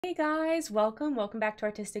Hey guys, welcome back to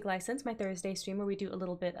Artistic License, my Thursday stream where we do a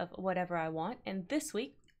little bit of whatever I want. And this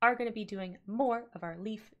week are going to be doing more of our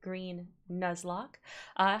leaf green Nuzlocke.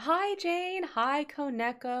 Hi Jane, hi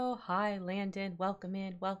Koneko, hi Landon, welcome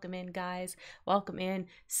in guys, welcome in.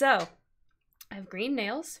 So I have green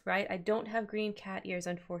nails, right? I don't have green cat ears,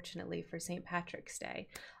 unfortunately, for St. Patrick's Day.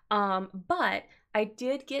 But I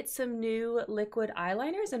did get some new liquid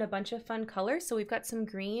eyeliners and a bunch of fun colors. So we've got some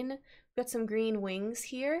green wings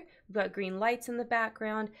here. We've got green lights in the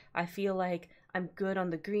background. I feel like I'm good on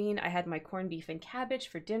the green. I had my corned beef and cabbage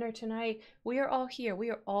for dinner tonight. We are all here. We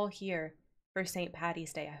are all here for St.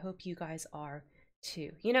 Patty's Day. I hope you guys are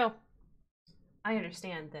too. You know, I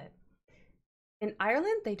understand that in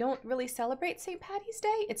Ireland, they don't really celebrate St. Patty's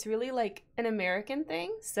Day. It's really like an American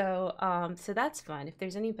thing. So that's fun. If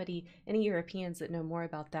there's any Europeans that know more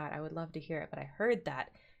about that, I would love to hear it. But I heard that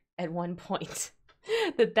at one point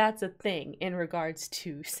that that's a thing in regards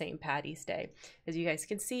to St. Patty's Day. As you guys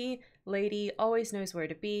can see, Lady always knows where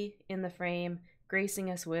to be in the frame, gracing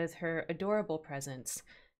us with her adorable presence.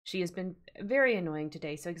 She has been very annoying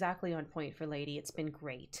today, so exactly on point for Lady. It's been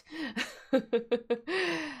great.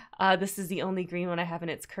 This is the only green one I have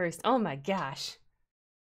and it's cursed. Oh my gosh.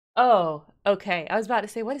 Oh, okay. I was about to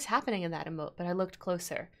say, what is happening in that emote? But I looked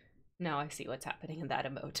closer. Now I see what's happening in that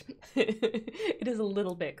emote. It is a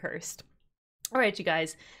little bit cursed. All right, you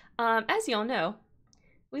guys. As y'all know,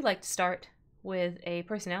 we like to start with a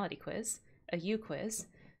personality quiz, a U quiz.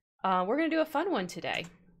 We're going to do a fun one today.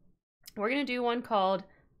 We're going to do one called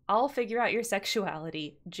I'll Figure Out Your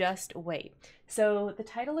Sexuality, Just Wait. So the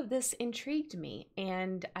title of this intrigued me,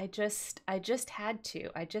 and I just had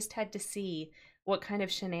to see what kind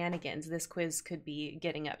of shenanigans this quiz could be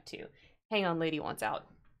getting up to. Hang on, Lady wants out.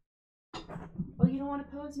 Oh, you don't want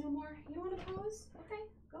to pose no more? You don't want to pose? Okay,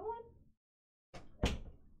 go on.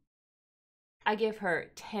 I give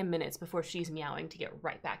her 10 minutes before she's meowing to get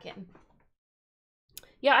right back in.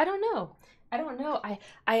 Yeah, I don't know.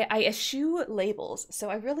 I eschew labels, so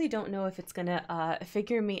I really don't know if it's gonna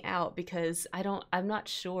figure me out because I'm not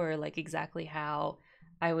sure like exactly how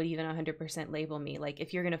I would even 100% label me. Like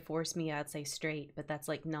if you're gonna force me, I'd say straight, but that's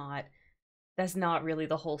like that's not really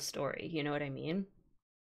the whole story, you know what I mean?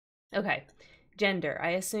 Okay, gender.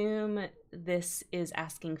 I assume this is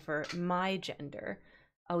asking for my gender.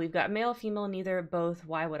 We've got male, female, neither, both.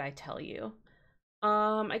 Why would I tell you?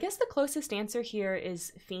 I guess the closest answer here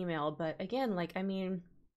is female, but again, like, I mean,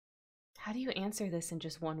 how do you answer this in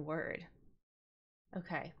just one word?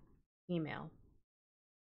 Okay, female.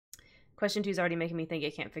 Question 2 is already making me think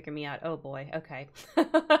it can't figure me out. Oh boy, okay.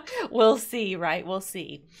 We'll see, right? We'll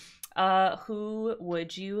see. Who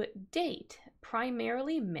would you date?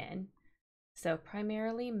 Primarily men. So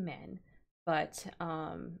primarily men, but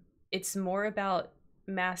it's more about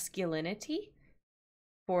masculinity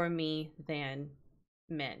for me than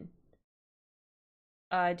men.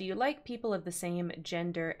 Do you like people of the same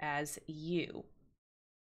gender as you?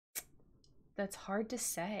 That's hard to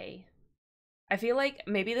say. I feel like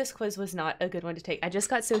maybe this quiz was not a good one to take. I just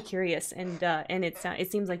got so curious, and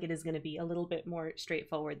it seems like it is going to be a little bit more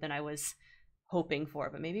straightforward than I was hoping for.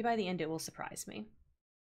 But maybe by the end it will surprise me.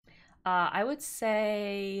 I would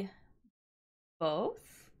say both.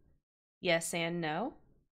 Yes and no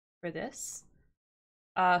for this.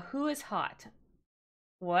 Who is hot?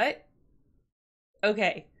 What?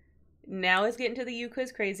 Okay. Now let's get into the U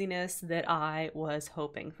quiz craziness that I was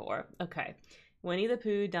hoping for. Okay. Winnie the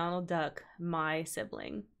Pooh, Donald Duck, my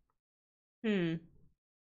sibling. Hmm.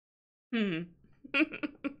 Hmm.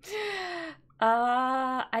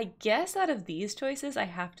 I guess out of these choices, I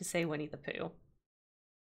have to say Winnie the Pooh.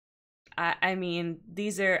 I mean,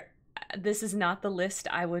 this is not the list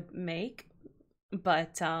I would make,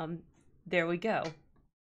 but there we go.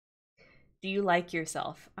 Do you like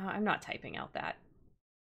yourself? I'm not typing out that.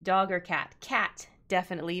 Dog or cat? Cat,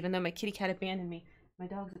 definitely, even though my kitty cat abandoned me. My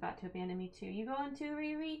dog's about to abandon me too. You going too,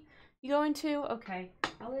 Riri? You going too? Okay,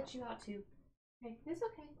 I'll let you out too. Okay, it's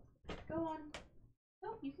okay. Go on. No,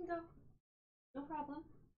 you can go. No problem.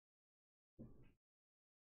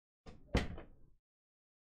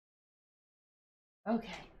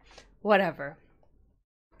 Okay, whatever.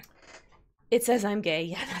 It says I'm gay.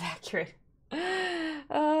 Yeah, not accurate.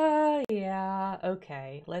 Yeah,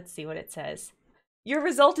 okay. Let's see what it says. Your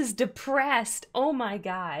result is depressed. Oh my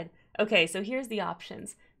god. Okay, so here's the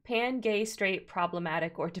options. Pan, gay, straight,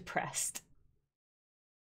 problematic, or depressed.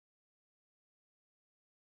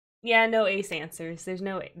 Yeah, no ace answers. There's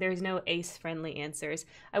no ace friendly answers.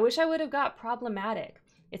 I wish I would have got problematic.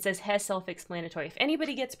 It says has self-explanatory. If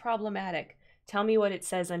anybody gets problematic, tell me what it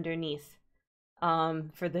says underneath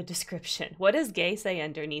for the description. What does gay say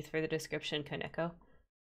underneath for the description, Kaneko?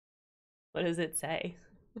 What does it say?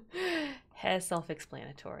 Has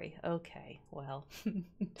self-explanatory. Okay, well,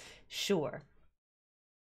 sure.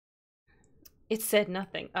 It said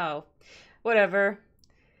nothing. Oh, whatever.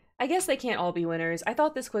 I guess they can't all be winners. I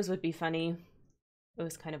thought this quiz would be funny. It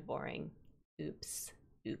was kind of boring. Oops.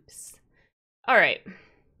 Oops. All right.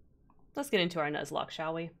 Let's get into our Nuzlocke,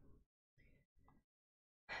 shall we?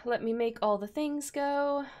 Let me make all the things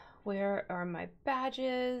go. Where are my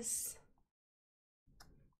badges?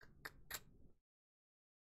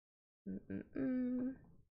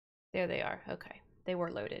 There they are. Okay. They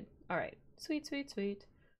were loaded. All right. Sweet, sweet, sweet.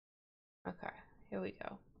 Okay. Here we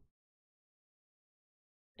go.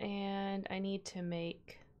 And I need to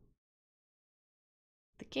make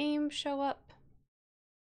the game show up.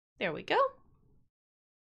 There we go.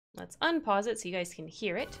 Let's unpause it so you guys can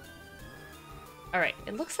hear it. All right,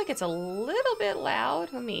 it looks like it's a little bit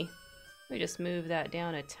loud. Let me just move that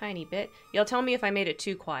down a tiny bit. Y'all tell me if I made it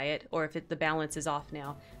too quiet or if the balance is off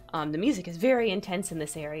now. The music is very intense in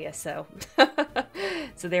this area, so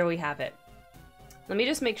so there we have it. Let me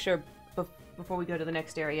just make sure before we go to the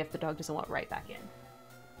next area if the dog doesn't walk right back in.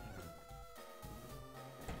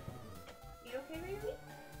 You okay, Rayleigh?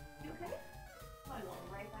 You okay? Oh, I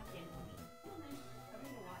walk right back in. Come on, then. Bring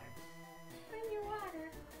your water. Bring your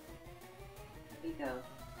water. Here you go.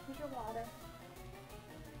 Here's your water.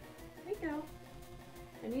 There you go.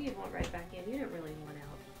 I knew you'd want right back in. You didn't really want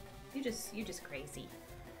out. You just crazy.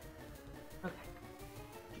 Okay.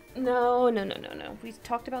 No. We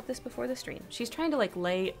talked about this before the stream. She's trying to like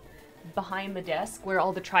lay behind the desk where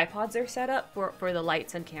all the tripods are set up for the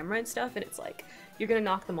lights and camera and stuff, and it's like you're gonna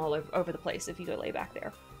knock them all over the place if you go lay back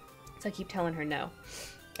there. So I keep telling her no.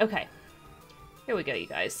 Okay. Here we go, you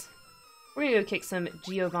guys. We're gonna go kick some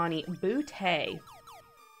Giovanni Butte. I'm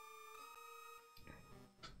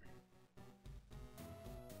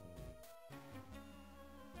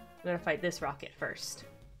gonna fight this rocket first.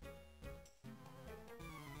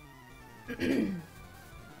 And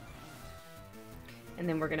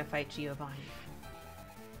then we're gonna fight Giovanni.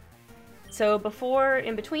 So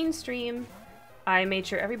in between stream, I made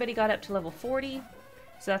sure everybody got up to level 40.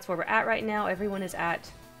 So that's where we're at right now. Everyone is at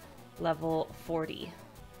level 40.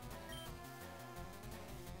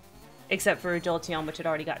 Except for Jolteon, which had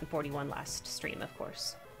already gotten 41 last stream, of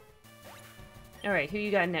course. Alright, who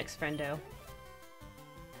you got next, friendo?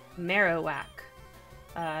 Marowak.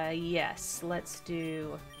 Yes, let's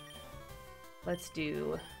do...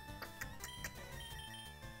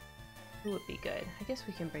 Who would be good? I guess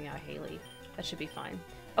we can bring out Haley. That should be fine.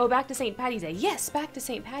 Oh, back to St. Patty's Day. Yes, back to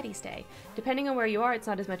St. Patty's Day. Depending on where you are, it's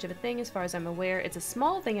not as much of a thing as far as I'm aware. It's a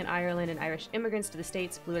small thing in Ireland, and Irish immigrants to the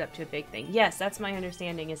States blew it up to a big thing. Yes, that's my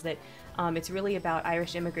understanding, is that it's really about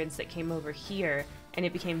Irish immigrants that came over here, and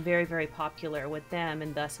it became very, very popular with them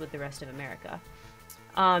and thus with the rest of America.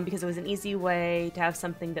 Because it was an easy way to have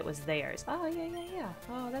something that was theirs. Oh, yeah.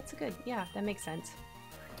 Oh, that's good. Yeah, that makes sense.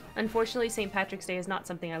 Unfortunately, St. Patrick's Day is not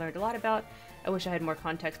something I learned a lot about. I wish I had more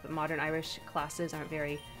context, but modern Irish classes aren't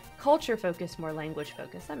very culture-focused, more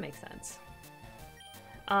language-focused. That makes sense.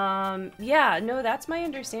 Yeah, no, that's my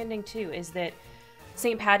understanding, too, is that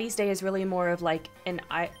St. Patty's Day is really more of, like, an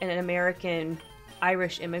American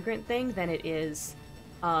Irish immigrant thing than it is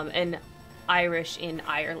an Irish in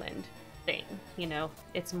Ireland thing, you know?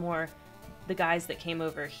 It's more the guys that came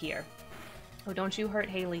over here. Oh, don't you hurt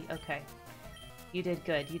Haley? Okay. You did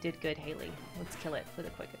good. You did good, Haley. Let's kill it with a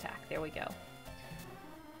quick attack. There we go.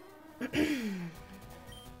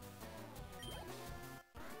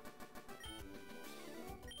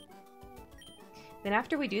 Then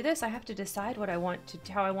after we do this, I have to decide what how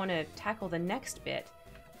I want to tackle the next bit.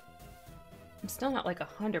 I'm still not like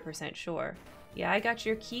 100% sure. Yeah, I got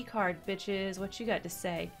your key card, bitches. What you got to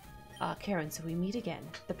say? Karen, so we meet again.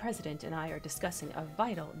 The president and I are discussing a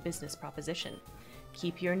vital business proposition.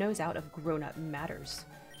 Keep your nose out of grown-up matters.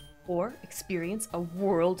 Or experience a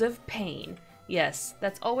world of pain. Yes,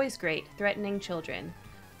 that's always great, threatening children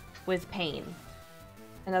with pain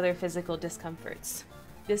and other physical discomforts.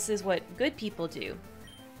 This is what good people do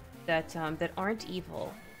that aren't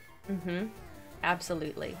evil.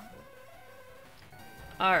 Absolutely.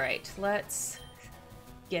 Alright, let's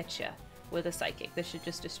get ya with a psychic. This should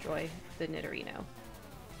just destroy the Nidorino.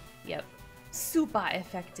 Yep. Super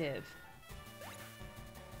effective.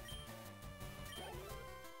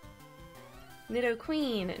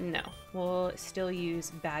 Nidoqueen, no. We'll still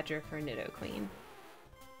use Badger for Nidoqueen.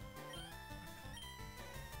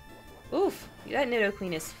 Oof, that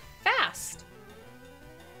Nidoqueen is fast!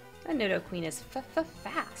 That Nidoqueen is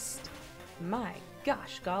fast. My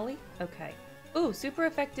gosh, golly. Okay. Ooh, super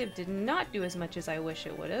effective did not do as much as I wish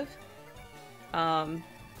it would have. Are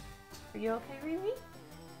you okay, Riri?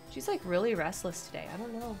 She's like really restless today. I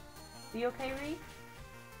don't know. Are you okay, Ree?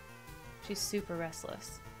 She's super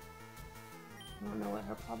restless. I don't know what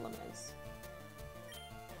her problem is.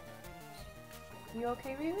 You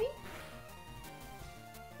okay, Riri?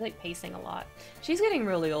 Like pacing a lot. She's getting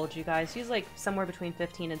really old, you guys. She's like somewhere between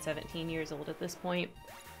 15 and 17 years old at this point.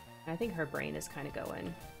 I think her brain is kind of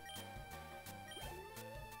going.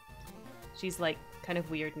 She's like kind of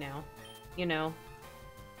weird now, you know?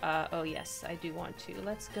 Oh yes, I do want to.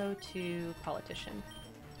 Let's go to politician.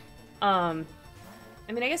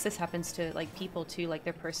 I mean, I guess this happens to like people too, like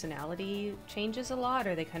their personality changes a lot,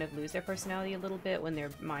 or they kind of lose their personality a little bit when their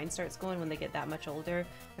mind starts going when they get that much older.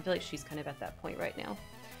 I feel like she's kind of at that point right now,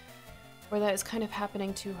 where that is kind of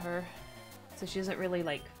happening to her. So she doesn't really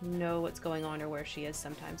like know what's going on or where she is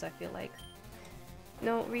sometimes, I feel like.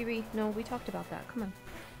 No, Riri, no, we talked about that. Come on.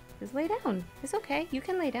 Just lay down. It's okay. You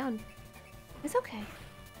can lay down. It's okay.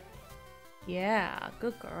 Yeah,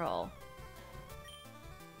 good girl.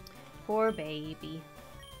 Poor baby.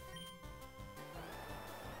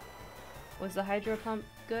 Was the hydro pump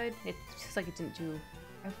good? It just like it didn't do...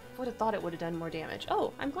 I would have thought it would have done more damage.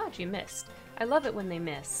 Oh, I'm glad you missed. I love it when they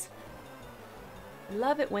miss. I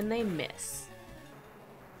love it when they miss.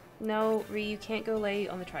 No, Ree, you can't go lay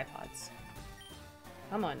on the tripods.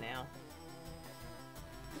 Come on now.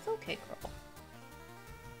 It's okay, girl.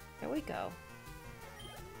 There we go.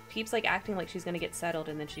 Peep's like acting like she's gonna get settled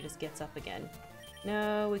and then she just gets up again.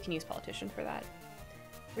 No, we can use politician for that.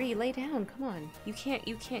 Ree, lay down, come on. You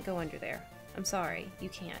can't go under there. I'm sorry, you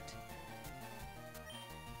can't.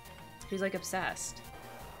 She's like obsessed.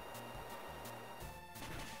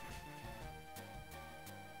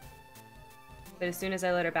 But as soon as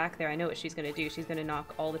I let her back there, I know what she's gonna do. She's gonna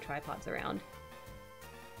knock all the tripods around.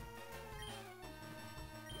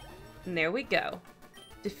 And there we go.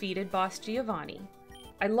 Defeated Boss Giovanni.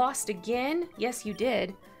 I lost again? Yes, you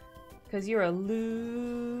did. Because you're a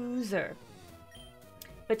loser.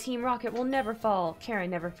 But Team Rocket will never fall. Can I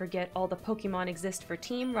never forget all the Pokemon exist for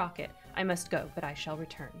Team Rocket. I must go, but I shall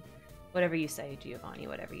return. Whatever you say, Giovanni,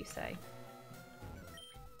 whatever you say.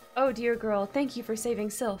 Oh, dear girl, thank you for saving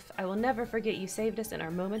Sylph. I will never forget you saved us in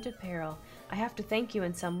our moment of peril. I have to thank you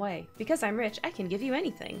in some way. Because I'm rich, I can give you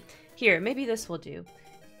anything. Here, maybe this will do.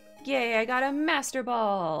 Yay, I got a Master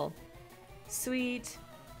Ball! Sweet.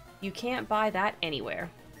 You can't buy that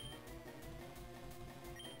anywhere.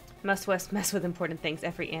 Must mess with important things,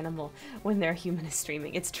 every animal, when their human is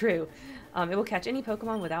streaming. It's true. It will catch any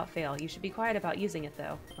Pokemon without fail. You should be quiet about using it,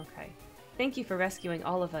 though. Okay. Thank you for rescuing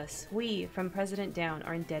all of us. We, from President down,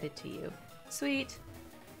 are indebted to you. Sweet.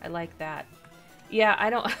 I like that. Yeah,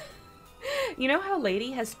 I don't... You know how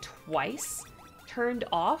Lady has twice turned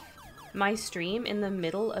off my stream in the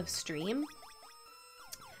middle of stream?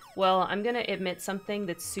 Well, I'm gonna admit something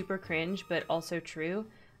that's super cringe, but also true.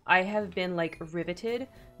 I have been, like, riveted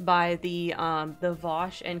by the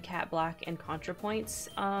Vosh and Cat Black and ContraPoints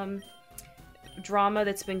drama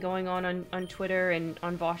that's been going on Twitter and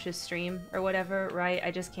on Vosh's stream or whatever, right?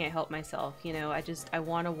 I just can't help myself, you know? I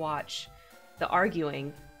want to watch the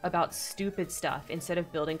arguing about stupid stuff instead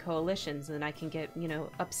of building coalitions, and I can get, you know,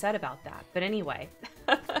 upset about that. But anyway,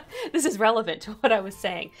 this is relevant to what I was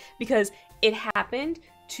saying, because it happened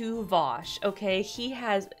to Vosh, okay? He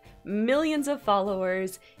has millions of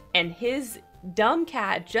followers, and his dumb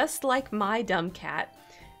cat, just like my dumb cat,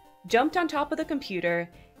 jumped on top of the computer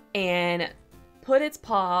and put its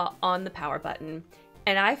paw on the power button.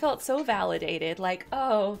 And I felt so validated, like,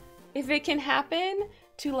 oh, if it can happen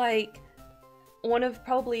to, like, one of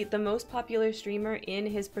probably the most popular streamer in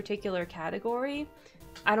his particular category,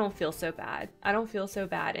 I don't feel so bad. I don't feel so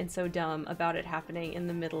bad and so dumb about it happening in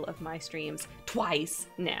the middle of my streams twice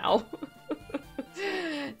now.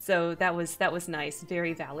 So that was nice,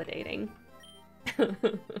 very validating.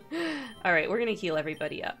 All right, we're gonna heal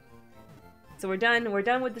everybody up. So we're done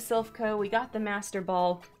with the Silphco. We got the Master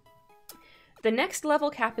Ball. The next level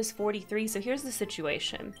cap is 43, so here's the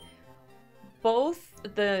situation. Both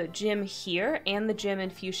the gym here and the gym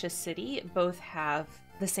in Fuchsia City both have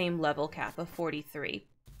the same level cap of 43.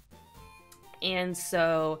 And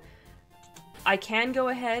so I can go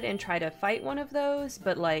ahead and try to fight one of those,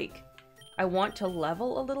 but like I want to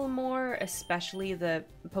level a little more, especially the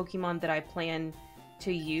Pokemon that I plan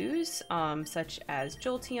to use, such as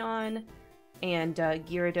Jolteon and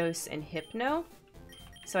Gyarados and Hypno.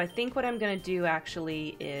 So I think what I'm going to do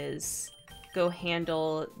actually is go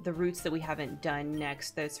handle the routes that we haven't done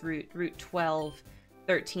next. That's route 12,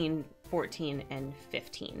 13, 14, and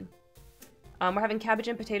 15. We're having cabbage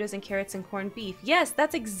and potatoes and carrots and corned beef. Yes,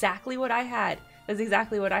 that's exactly what I had. That's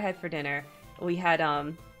exactly what I had for dinner. We had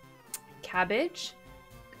cabbage,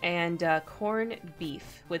 and corned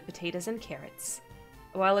beef with potatoes and carrots.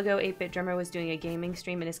 A while ago, 8-Bit Drummer was doing a gaming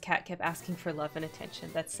stream and his cat kept asking for love and attention.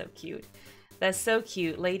 That's so cute. That's so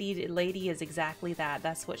cute. Lady is exactly that.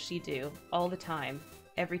 That's what she do all the time.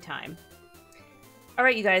 Every time.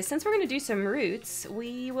 Alright, you guys, since we're going to do some routes,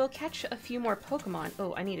 we will catch a few more Pokemon.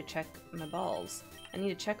 Oh, I need to check my balls. I need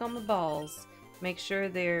to check on my balls. Make sure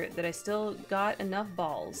that I still got enough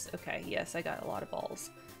balls. Okay, yes, I got a lot of balls.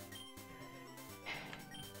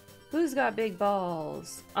 Who's got big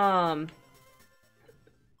balls?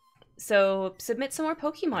 So submit some more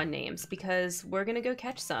Pokemon names because we're gonna go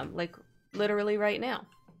catch some, like literally right now.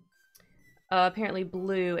 Apparently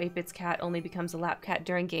Blue, 8-Bit's cat, only becomes a lap cat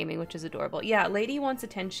during gaming, which is adorable. Yeah, Lady wants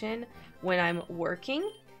attention when I'm working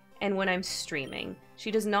and when I'm streaming.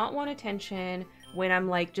 She does not want attention when I'm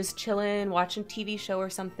like just chilling, watching a TV show or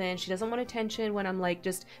something. She doesn't want attention when I'm like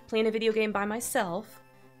just playing a video game by myself.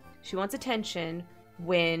 She wants attention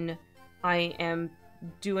when I am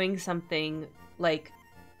doing something like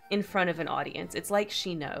in front of an audience. It's like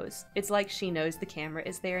she knows. It's like she knows the camera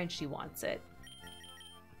is there and she wants it.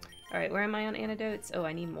 Alright, where am I on antidotes? Oh,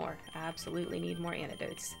 I need more. I absolutely need more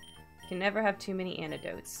antidotes. Can never have too many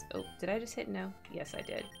antidotes. Oh, did I just hit no? Yes, I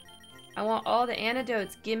did. I want all the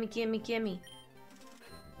antidotes. Gimme, gimme, gimme.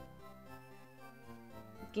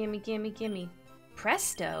 Gimme, gimme, gimme.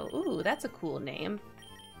 Presto. Ooh, that's a cool name.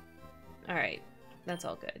 Alright, that's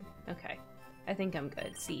all good. Okay. I think I'm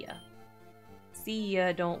good. See ya. See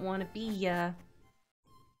ya, don't wanna be ya.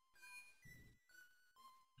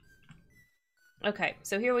 Okay,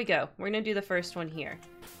 so here we go. We're gonna do the first one here.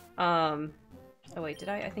 Oh wait, did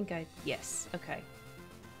I think I... Yes, okay.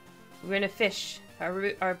 We're gonna fish.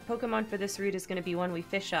 Our Pokemon for this route is gonna be one we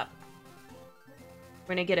fish up.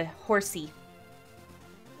 We're gonna get a horsey.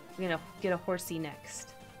 We're gonna get a horsey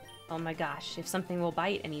next. Oh my gosh, if something will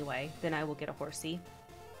bite anyway, then I will get a horsey.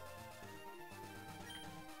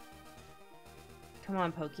 Come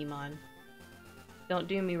on, Pokemon. Don't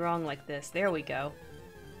do me wrong like this. There we go.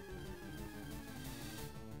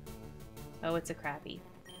 Oh, it's a Krabby.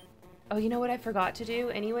 Oh, you know what I forgot to do?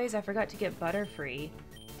 Anyways, I forgot to get Butterfree.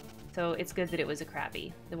 So it's good that it was a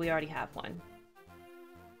Krabby. That we already have one.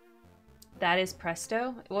 That is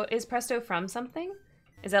Presto. Well, is Presto from something?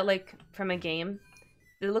 Is that like from a game?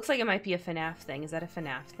 It looks like it might be a FNAF thing. Is that a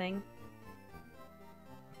FNAF thing?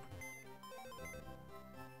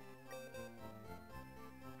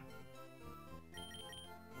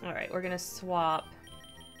 Alright, we're gonna swap.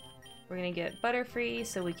 We're gonna get Butterfree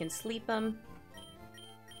so we can sleep them.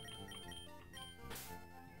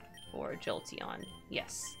 Or Jolteon.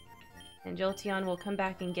 Yes. And Jolteon will come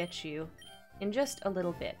back and get you in just a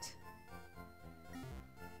little bit.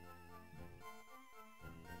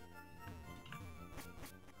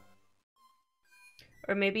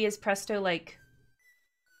 Or maybe is Presto like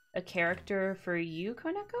a character for you,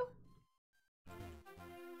 Koneko?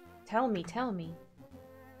 Tell me, tell me.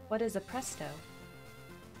 What is a Presto?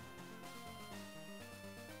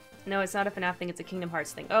 No, it's not a FNAF thing, it's a Kingdom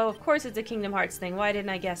Hearts thing. Oh, of course it's a Kingdom Hearts thing. Why didn't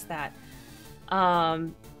I guess that?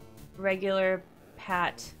 Regular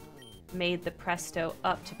Pat made the Presto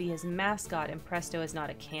up to be his mascot, and Presto is not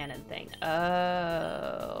a canon thing.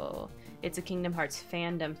 Oh, it's a Kingdom Hearts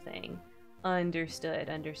fandom thing. Understood,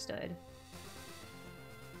 understood.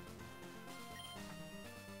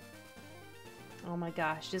 Oh my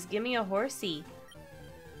gosh, just give me a horsey.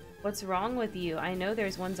 What's wrong with you? I know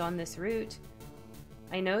there's ones on this route.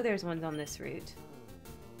 I know there's ones on this route.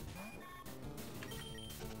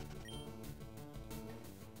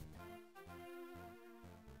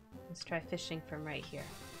 Let's try fishing from right here.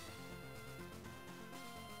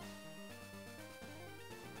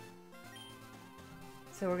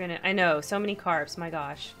 So we're gonna, I know, so many carbs, my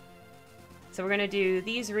gosh. So we're gonna do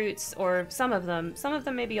these routes, or some of them,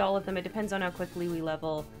 maybe all of them. It depends on how quickly we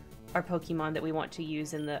level our Pokemon that we want to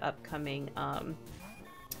use in the upcoming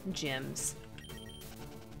gyms.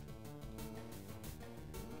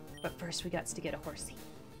 But first we got to get a horsey.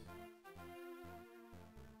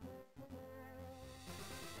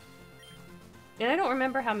 And I don't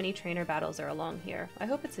remember how many trainer battles are along here. I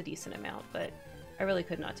hope it's a decent amount, but I really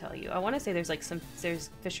could not tell you. I want to say there's like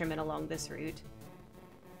there's fishermen along this route.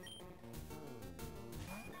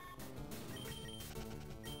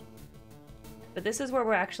 But this is where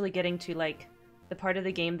we're actually getting to like the part of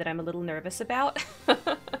the game that I'm a little nervous about.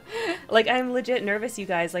 Like I'm legit nervous, you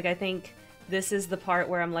guys. Like I think this is the part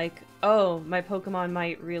where I'm like, oh, my Pokemon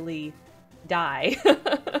might really die.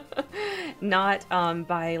 Not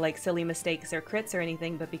by like silly mistakes or crits or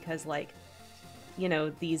anything, but because like, you know,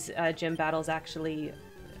 these gym battles actually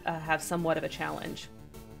have somewhat of a challenge.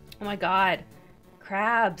 Oh my god.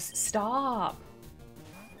 Crabs, stop.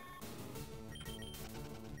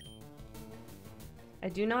 I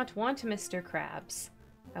do not want Mr. Krabs.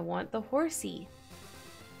 I want the horsey.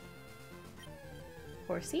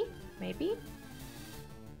 Horsey? Maybe?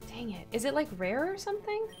 Dang it. Is it like rare or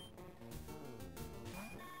something?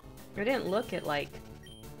 I didn't look at like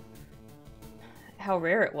how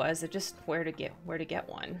rare it was, it just where to get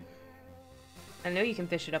one. I know you can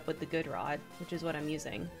fish it up with the good rod, which is what I'm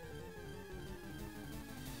using.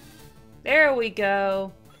 There we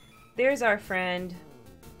go. There's our friend.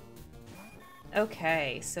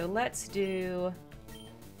 Okay, so let's do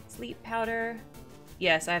sleep powder.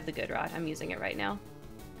 Yes, I have the good rod. I'm using it right now.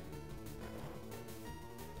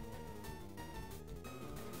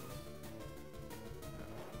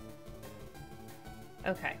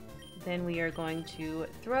 Okay, then we are going to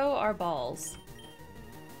throw our balls.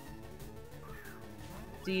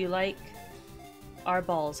 Do you like our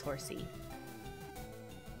balls, horsey?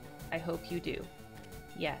 I hope you do.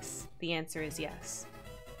 Yes, the answer is yes.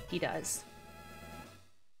 He does.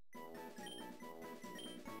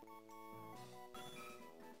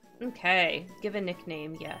 Okay, give a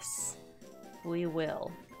nickname, yes. We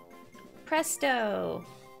will. Presto!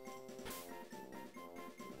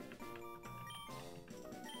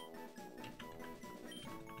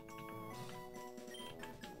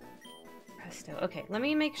 Presto. Okay, let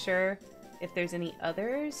me make sure if there's any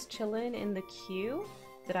others chillin' in the queue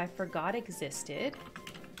that I forgot existed.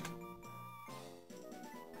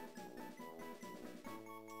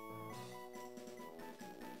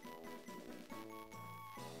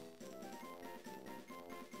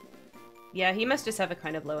 Yeah, he must just have a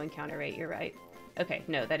kind of low encounter rate, you're right. Okay,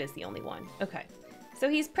 no, that is the only one. Okay, so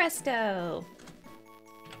he's Presto!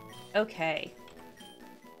 Okay.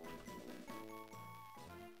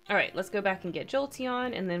 Alright, let's go back and get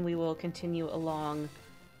Jolteon, and then we will continue along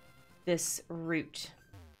this route.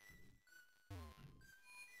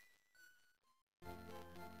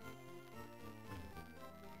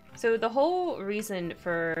 So the whole reason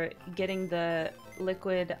for getting the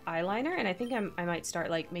liquid eyeliner, and I think I might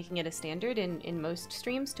start like making it a standard in most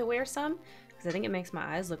streams to wear some, because I think it makes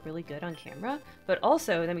my eyes look really good on camera. But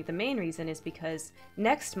also, I mean, the main reason is because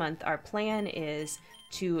next month our plan is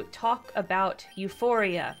to talk about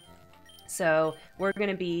Euphoria. So we're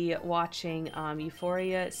going to be watching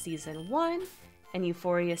Euphoria Season 1 and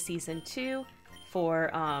Euphoria Season 2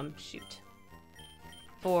 for,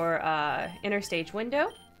 Interstage Window.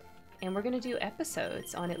 And we're going to do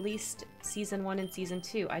episodes on at least Season 1 and Season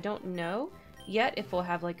 2. I don't know yet if we'll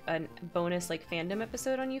have like a bonus like fandom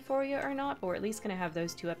episode on Euphoria or not, but we're at least going to have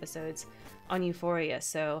those 2 episodes on Euphoria.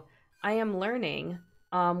 So I am learning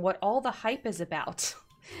what all the hype is about.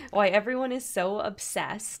 Why everyone is so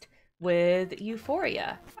obsessed with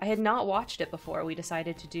Euphoria. I had not watched it before we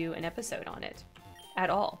decided to do an episode on it at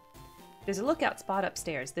all. There's a lookout spot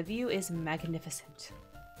upstairs. The view is magnificent.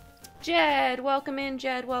 Jed, welcome in,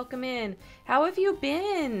 Jed, welcome in. How have you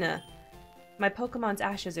been? My Pokemon's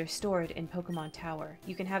ashes are stored in Pokemon Tower.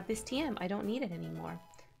 You can have this TM. I don't need it anymore.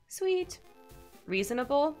 Sweet.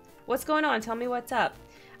 Reasonable? What's going on? Tell me what's up.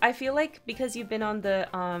 I feel like because you've been on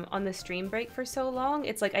the stream break for so long,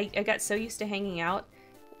 it's like I got so used to hanging out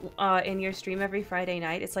in your stream every Friday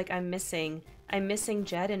night. It's like I'm missing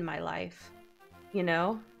Jed in my life. You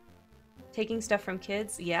know? Taking stuff from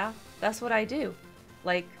kids? Yeah, that's what I do.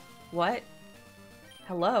 Like, what?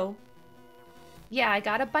 Hello? Yeah, I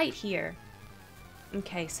got a bite here.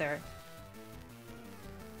 Okay, sir.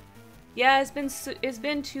 Yeah, it's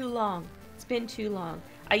been too long. It's been too long.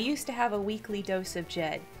 I used to have a weekly dose of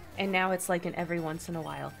Jed, and now it's like an every once in a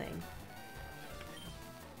while thing.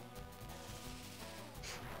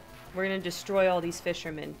 We're gonna destroy all these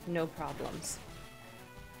fishermen, no problems.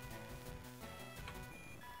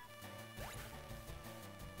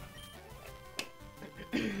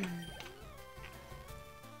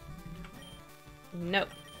 Nope.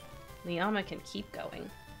 Liama can keep going.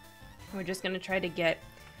 We're just gonna try to get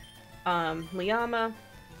Liama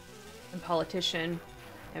and Politician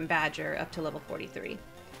and Badger up to level 43.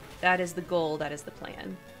 That is the goal, that is the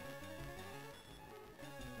plan.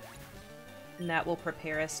 And that will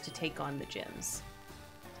prepare us to take on the gyms.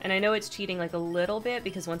 And I know it's cheating like a little bit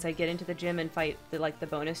because once I get into the gym and fight the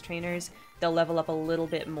bonus trainers, they'll level up a little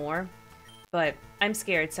bit more. But I'm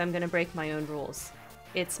scared, so I'm gonna break my own rules.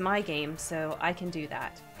 It's my game, so I can do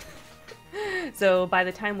that. So by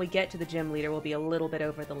the time we get to the gym leader, we'll be a little bit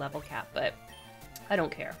over the level cap, but I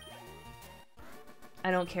don't care.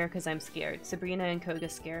 I don't care because I'm scared. Sabrina and Koga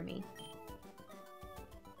scare me.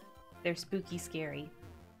 They're spooky scary.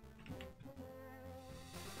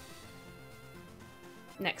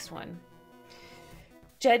 Next one.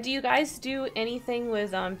 Jed, do you guys do anything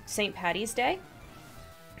with St. Patty's Day?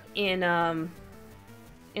 In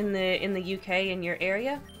in the UK in your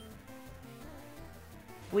area?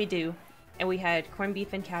 We do. And we had corned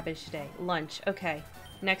beef and cabbage today. Lunch. Okay.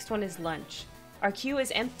 Next one is lunch. Our queue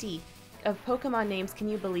is empty of Pokemon names. Can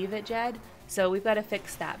you believe it, Jed? So we've got to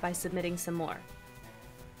fix that by submitting some more.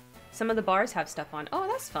 Some of the bars have stuff on. Oh,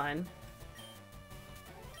 that's fun.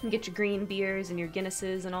 You can get your green beers and your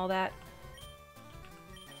Guinnesses and all that.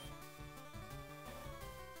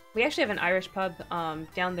 We actually have an Irish pub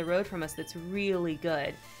down the road from us that's really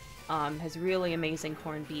good. Has really amazing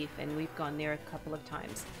corned beef, and we've gone there a couple of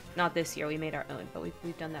times. Not this year, we made our own, but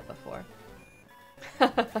we've done that before.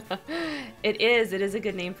 It is a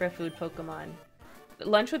good name for a food Pokemon.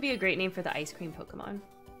 Lunch would be a great name for the ice cream Pokemon.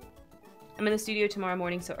 I'm in the studio tomorrow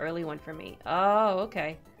morning, so early one for me. Oh,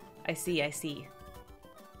 okay. I see.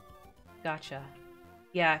 Gotcha.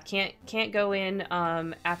 Yeah, can't go in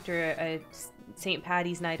after a St.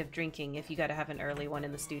 Patty's night of drinking if you gotta have an early one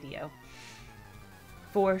in the studio.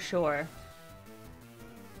 For sure.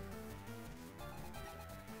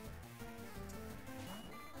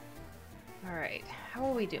 Alright, how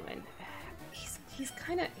are we doing? He's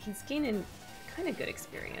gaining kinda good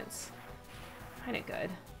experience. Kinda good.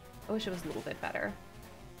 I wish it was a little bit better.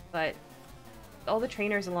 But all the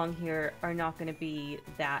trainers along here are not gonna be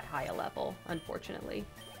that high a level, unfortunately.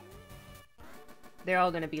 They're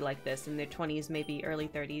all gonna be like this in their 20s, maybe early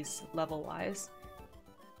 30s level-wise.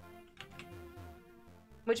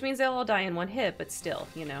 Which means they'll all die in one hit, but still,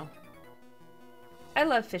 you know. I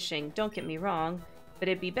love fishing, don't get me wrong, but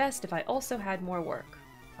it'd be best if I also had more work.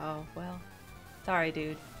 Oh, well. Sorry,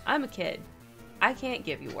 dude. I'm a kid. I can't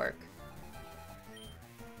give you work.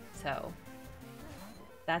 So,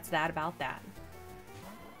 that's that about that.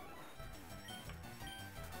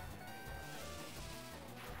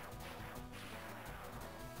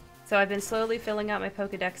 So I've been slowly filling out my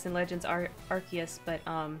Pokedex in Legends Arceus, but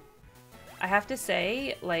I have to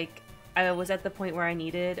say, like, I was at the point where I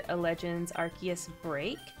needed a Legends Arceus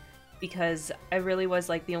break, because I really was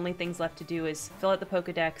like, the only things left to do is fill out the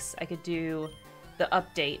Pokedex. I could do the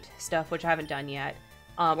update stuff, which I haven't done yet,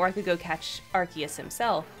 or I could go catch Arceus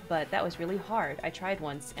himself, but that was really hard. I tried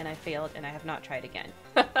once and I failed, and I have not tried again.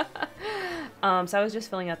 So I was just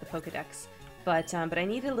filling out the Pokedex, but I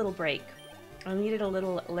needed a little break. I needed a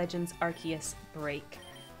little Legends Arceus break,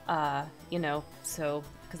 you know, so,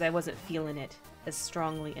 because I wasn't feeling it as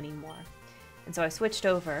strongly anymore. And so I switched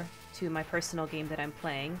over to my personal game that I'm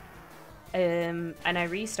playing, and I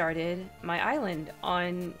restarted my island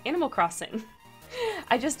on Animal Crossing.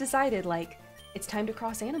 I just decided, like, it's time to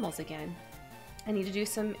cross animals again. I need to do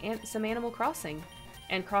some Animal Crossing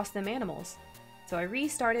and cross them animals. So I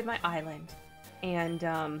restarted my island, and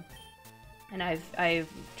I've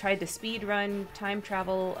tried to speed run, time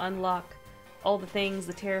travel, unlock all the things,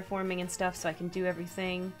 the terraforming and stuff, so I can do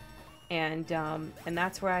everything, and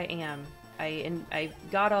that's where I am. I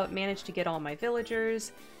managed to get all my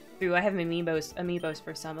villagers through. I have amiibos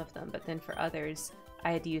for some of them, but then for others,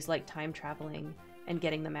 I had to use like time traveling and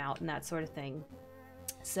getting them out and that sort of thing.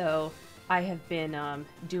 So I have been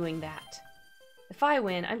doing that. If I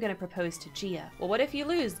win, I'm gonna propose to Gia. Well, what if you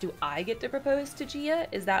lose? Do I get to propose to Gia?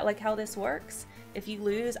 Is that like how this works? If you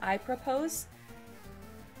lose, I propose?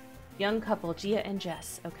 Young couple, Gia and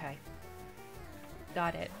Jess. Okay.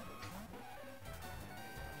 Got it.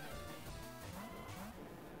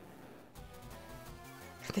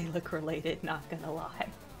 They look related, not gonna lie.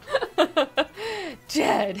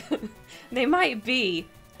 Jed! They might be.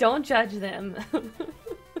 Don't judge them.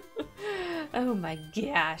 Oh my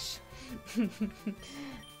gosh.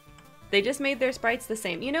 They just made their sprites the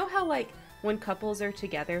same. You know how, like, when couples are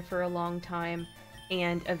together for a long time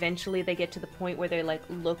and eventually they get to the point where they, like,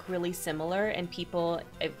 look really similar and people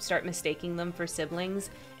start mistaking them for siblings,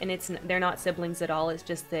 and they're not siblings at all, it's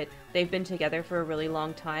just that they've been together for a really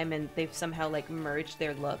long time and they've somehow, like, merged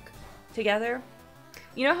their look together?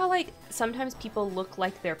 You know how, like, sometimes people look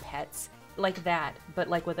like their pets? Like that, but,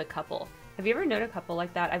 like, with a couple. Have you ever known a couple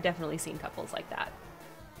like that? I've definitely seen couples like that,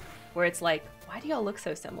 where it's like, why do y'all look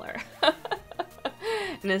so similar?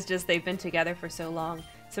 And it's just they've been together for so long.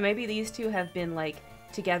 So maybe these two have been, like,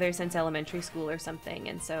 together since elementary school or something,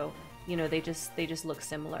 and so, you know, they just look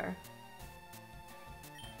similar.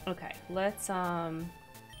 Okay, let's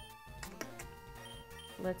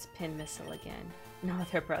pin missile again. No,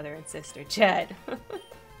 they're brother and sister. Jed.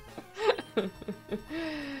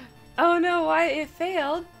 Oh no, why it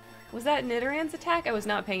failed? Was that Nidorann's attack? I was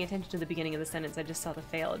not paying attention to the beginning of the sentence, I just saw the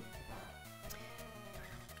failed.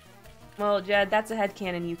 Well, Jed, that's a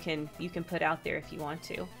headcanon you can put out there if you want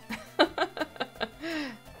to.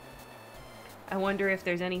 I wonder if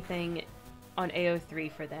there's anything on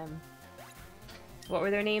AO3 for them. What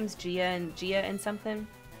were their names? Gia and something?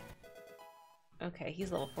 Okay,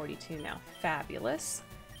 he's level 42 now. Fabulous.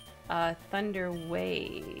 Thunder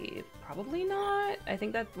Wave. Probably not. I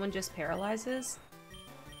think that one just paralyzes.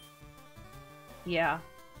 Yeah.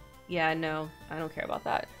 Yeah, no. I don't care about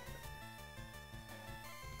that.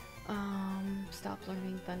 Stop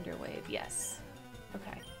learning Thunder Wave. Yes.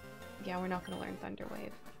 Okay. Yeah, we're not gonna learn Thunder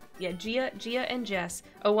Wave. Yeah, Gia and Jess.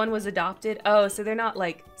 Oh, one was adopted. Oh, so they're not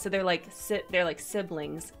like, so they're like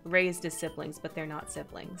siblings, raised as siblings, but they're not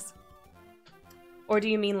siblings. Or do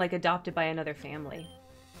you mean like adopted by another family?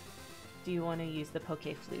 Do you want to use the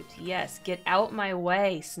Poke Flute? Yes, get out my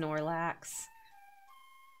way, Snorlax.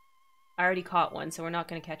 I already caught one, so we're not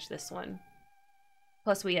going to catch this one.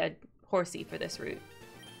 Plus we had Horsey for this route.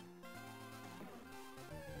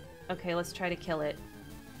 Okay, let's try to kill it.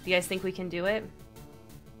 Do you guys think we can do it?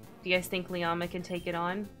 Do you guys think Liama can take it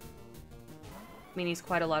on? I mean, he's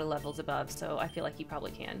quite a lot of levels above, so I feel like he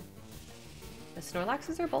probably can. The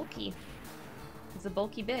Snorlaxes are bulky. He's a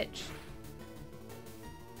bulky bitch.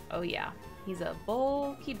 Oh yeah, he's a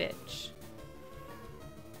bulky bitch.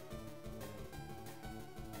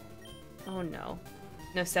 Oh no.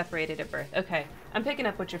 No, separated at birth. Okay, I'm picking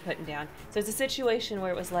up what you're putting down. So it's a situation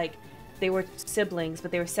where it was like, they were siblings,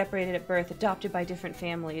 but they were separated at birth, adopted by different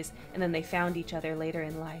families, and then they found each other later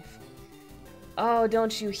in life. Oh,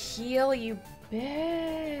 don't you heal, you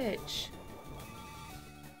bitch!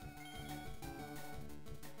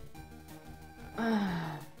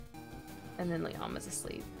 And then Liama's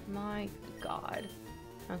asleep. My god.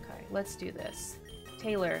 Okay, let's do this.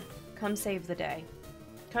 Taylor, come save the day.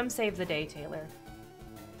 Come save the day, Taylor.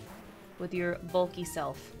 With your bulky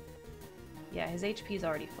self. Yeah, his HP's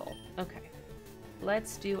already full. Okay.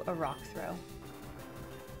 Let's do a rock throw.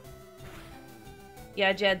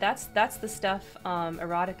 Yeah, Jed, that's the stuff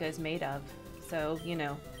erotica is made of. So, you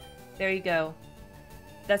know. There you go.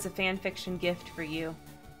 That's a fan fiction gift for you.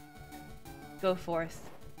 Go forth.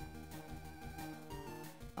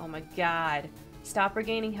 Oh my god. Stop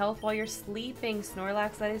regaining health while you're sleeping,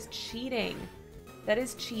 Snorlax. That is cheating. That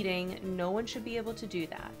is cheating. No one should be able to do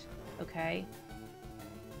that. Okay?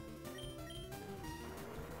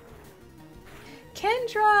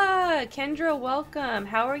 Kendra! Kendra, welcome!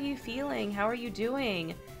 How are you feeling? How are you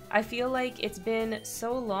doing? I feel like it's been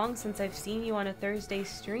so long since I've seen you on a Thursday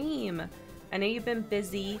stream. I know you've been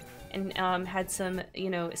busy and had some, you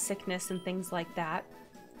know, sickness and things like that.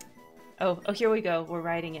 Oh, here we go. We're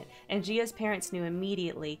writing it. And Gia's parents knew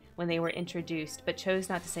immediately when they were introduced, but chose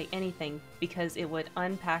not to say anything because it would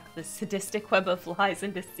unpack the sadistic web of lies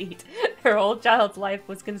and deceit her old child's life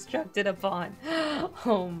was constructed upon.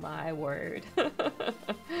 Oh my word.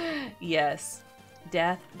 Yes.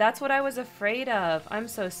 Death. That's what I was afraid of. I'm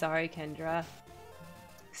so sorry, Kendra.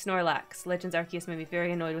 Snorlax. Legends Arceus made me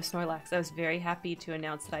very annoyed with Snorlax. I was very happy to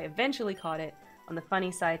announce that I eventually caught it. On the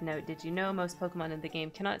funny side note, did you know most Pokemon in the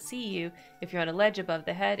game cannot see you? If you're on a ledge above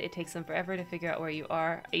the head, it takes them forever to figure out where you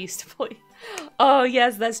are. I used to play... Oh,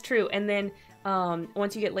 yes, that's true. And then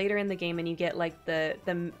once you get later in the game and you get like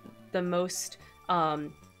the most...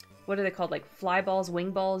 what are they called? Like fly balls,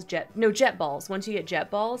 wing balls, jet balls. Once you get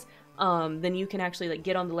jet balls, then you can actually like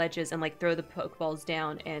get on the ledges and like throw the Pokeballs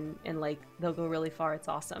down and like they'll go really far. It's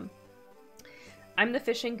awesome. I'm the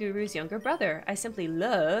fishing guru's younger brother. I simply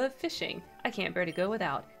love fishing. I can't bear to go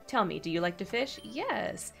without. Tell me, do you like to fish?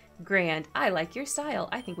 Yes. Grand. I like your style.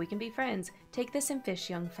 I think we can be friends. Take this and fish,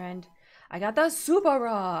 young friend. I got the super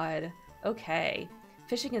rod. Okay.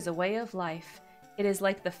 Fishing is a way of life. It is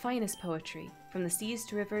like the finest poetry. From the seas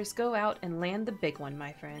to rivers, go out and land the big one,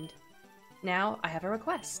 my friend. Now, I have a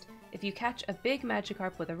request. If you catch a big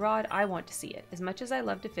Magikarp with a rod, I want to see it. As much as I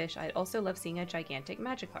love to fish, I'd also love seeing a gigantic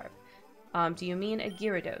Magikarp. Do you mean a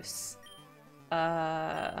Gyarados?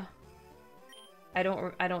 I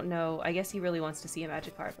don't know. I guess he really wants to see a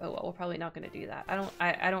Magikarp. Oh well, we're probably not going to do that.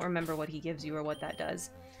 I don't remember what he gives you or what that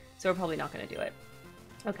does. So we're probably not going to do it.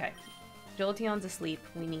 Okay. Jolteon's asleep.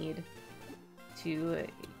 We need to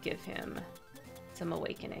give him some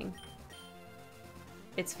awakening.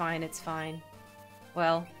 It's fine, it's fine.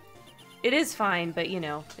 Well, it is fine, but you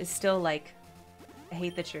know, it's still like, I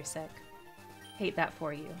hate that you're sick. Hate that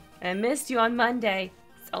for you. And I missed you on Monday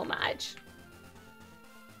so much.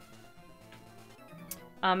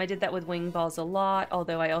 I did that with wing balls a lot,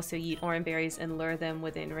 although I also eat orange berries and lure them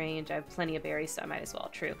within range. I have plenty of berries, so I might as well.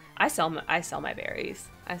 True. I sell my berries.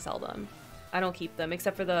 I sell them. I don't keep them,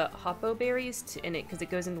 except for the hoppo berries in it, because it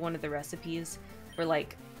goes into one of the recipes for,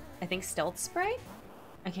 like, I think stealth spray?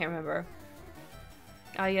 I can't remember.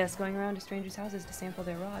 Ah, yes, going around to strangers' houses to sample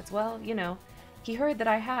their rods. Well, you know, he heard that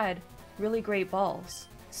I had really great balls,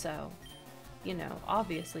 so, you know,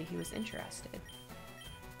 obviously he was interested.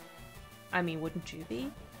 I mean, wouldn't you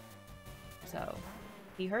be? So,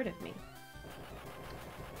 he heard of me.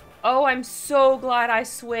 Oh, I'm so glad I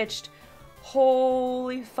switched.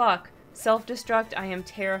 Holy fuck. Self-destruct I am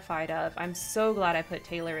terrified of. I'm so glad I put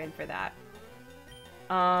Taylor in for that.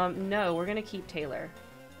 No, we're gonna keep Taylor.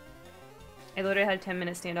 I literally had a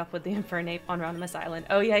 10-minute standoff with the Infernape on Ronimus Island.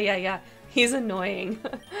 Oh, yeah. He's annoying.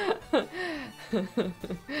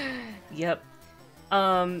 Yep.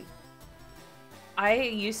 I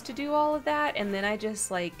used to do all of that, and then I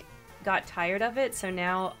just, like, got tired of it, so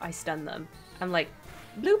now I stun them. I'm like,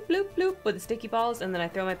 bloop, bloop, bloop, with the sticky balls, and then I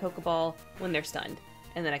throw my Pokeball when they're stunned,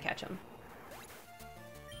 and then I catch them.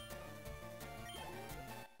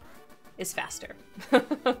 It's faster.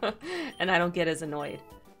 And I don't get as annoyed.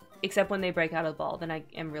 Except when they break out of the ball, then I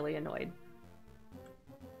am really annoyed.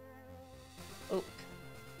 Oh.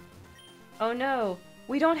 Oh no!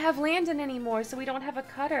 We don't have Landon anymore, so we don't have a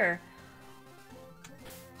cutter.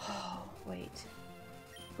 Oh, wait.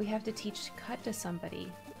 We have to teach cut to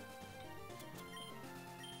somebody.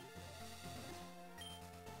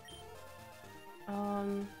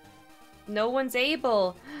 No one's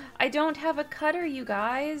able. I don't have a cutter, you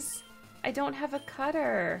guys. I don't have a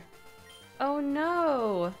cutter. Oh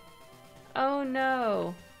no. Oh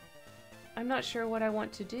no. I'm not sure what I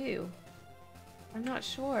want to do. I'm not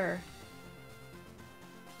sure.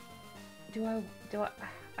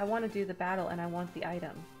 I want to do the battle and I want the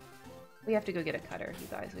item. We have to go get a cutter, you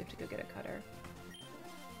guys. We have to go get a cutter.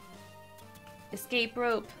 Escape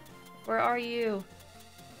rope. Where are you?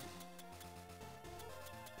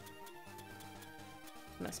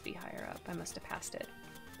 Must be higher up. I must have passed it.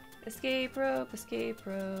 Escape rope, escape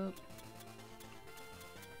rope.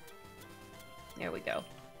 There we go.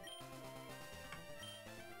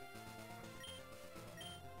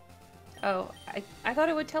 Oh, I thought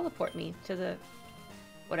it would teleport me to the...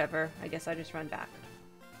 Whatever. I guess I just run back.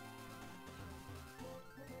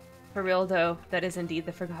 For real though, that is indeed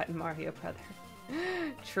the forgotten Mario brother.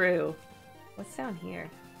 True. What's down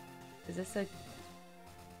here? Is this a...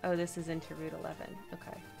 Oh, this is into Route 11.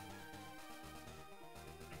 Okay.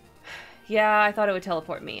 Yeah, I thought it would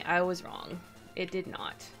teleport me. I was wrong. It did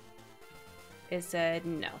not. It said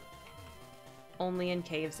no. Only in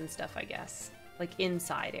caves and stuff, I guess. Like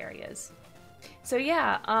inside areas. So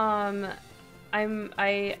yeah,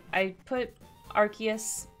 I put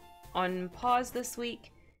Arceus on pause this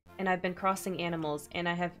week, and I've been crossing animals, and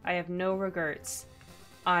I have no regrets.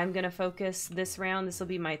 I'm gonna focus this round. This will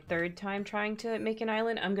be my third time trying to make an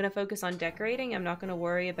island. I'm gonna focus on decorating. I'm not gonna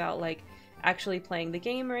worry about like actually playing the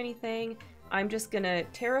game or anything. I'm just gonna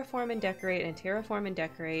terraform and decorate and terraform and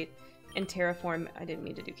decorate and terraform. I didn't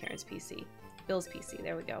mean to do Karen's PC. Bill's PC.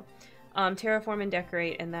 There we go. Terraform and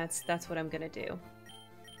decorate, and that's what I'm gonna do.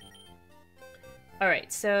 All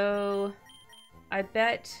right, so I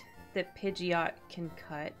bet that Pidgeot can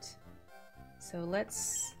cut. So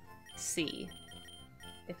let's see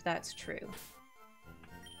if that's true.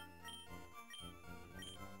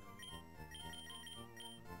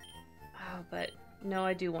 Oh, but no,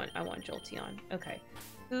 I want Jolteon. Okay.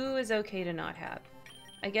 Who is okay to not have?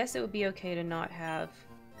 I guess it would be okay to not have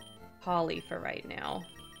Holly for right now.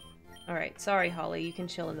 Alright, sorry Holly, you can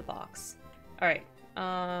chill in the box. Alright,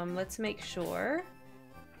 let's make sure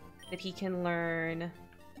that he can learn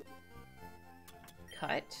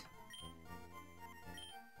cut.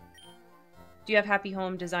 Do you have Happy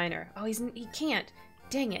Home Designer? Oh, he can't.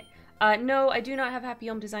 Dang it. No, I do not have Happy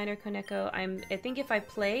Home Designer, Koneko. I think if I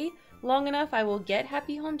play long enough, I will get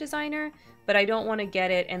Happy Home Designer, but I don't want to get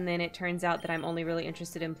it, and then it turns out that I'm only really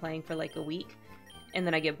interested in playing for like a week, and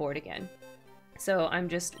then I get bored again. So I'm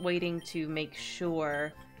just waiting to make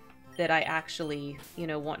sure that I actually, you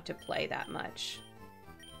know, want to play that much.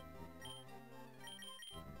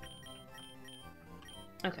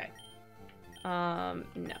 Okay.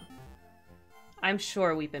 No. I'm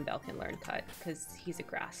sure Weepin' Bell can learn cut, because he's a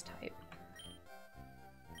grass type.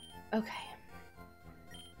 Okay.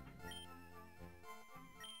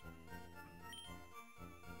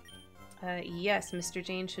 Yes, Mr.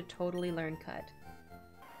 Jane should totally learn cut.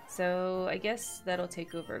 So I guess that'll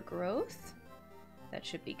take over growth. That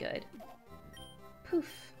should be good.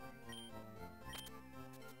 Poof.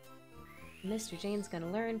 Mr. Jane's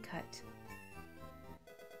gonna learn cut.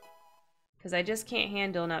 Because I just can't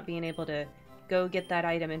handle not being able to go get that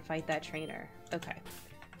item and fight that trainer. Okay.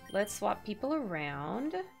 Let's swap people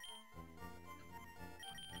around.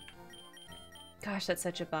 Gosh, that's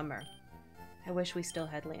such a bummer. I wish we still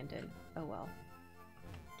had Landon. Oh well.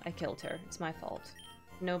 I killed her. It's my fault.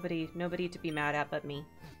 Nobody to be mad at but me.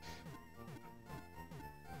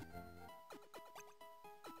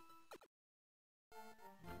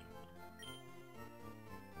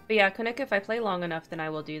 But yeah, Koneko, if I play long enough, then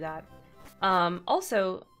I will do that.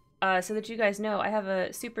 Also, so that you guys know, I have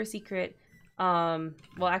a super secret,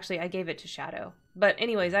 well, actually, I gave it to Shadow. But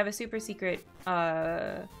anyways, I have a super secret,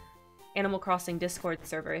 Animal Crossing Discord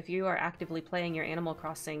server. If you are actively playing your Animal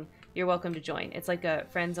Crossing, you're welcome to join. It's like a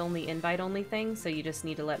friends-only, invite-only thing, so you just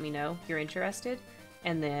need to let me know if you're interested,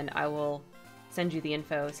 and then I will send you the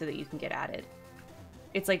info so that you can get added.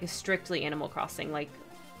 It's like a strictly Animal Crossing, like,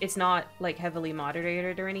 it's not, like, heavily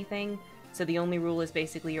moderated or anything, so the only rule is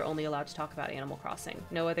basically you're only allowed to talk about Animal Crossing.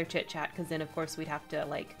 No other chit-chat, because then, of course, we'd have to,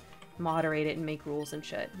 like, moderate it and make rules and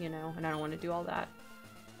shit, you know? And I don't want to do all that.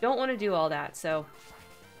 Don't want to do all that, so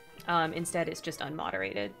instead it's just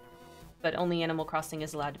unmoderated. But only Animal Crossing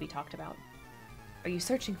is allowed to be talked about. Are you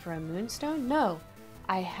searching for a moonstone? No,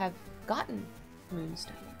 I have gotten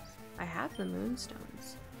moonstones. I have the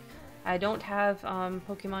moonstones. I don't have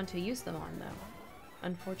Pokemon to use them on, though,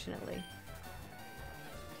 unfortunately.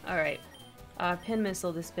 Alright, pin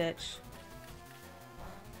missile this bitch.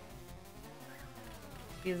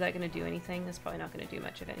 Is that going to do anything? That's probably not going to do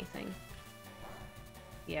much of anything.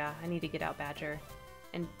 Yeah, I need to get out Badger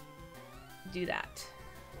and do that.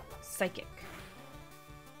 Psychic.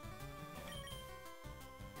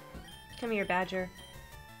 Come here, Badger.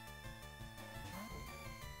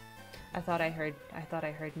 I thought I heard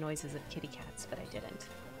noises of kitty cats, but I didn't.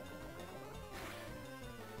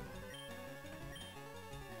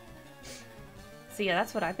 So yeah,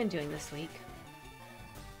 that's what I've been doing this week.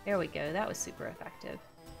 There we go. That was super effective.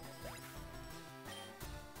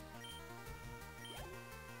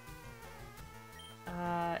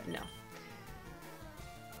 No.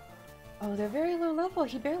 Oh, they're very low level.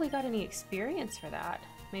 He barely got any experience for that.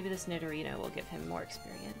 Maybe this Nidorino will give him more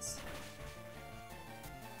experience.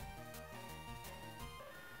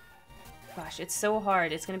 Gosh, it's so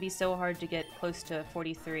hard. It's going to be so hard to get close to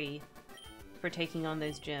 43 for taking on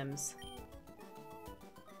those gyms.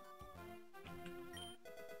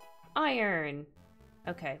 Iron!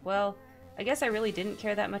 Okay, well, I guess I really didn't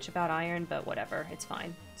care that much about iron, but whatever. It's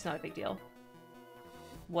fine. It's not a big deal.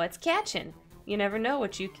 What's catching? You never know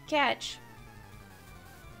what you could catch.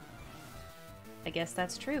 I guess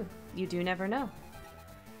that's true. You do never know.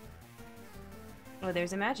 Oh,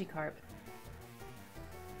 there's a Magikarp.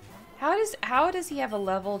 How does he have a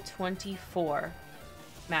level 24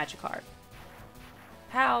 Magikarp?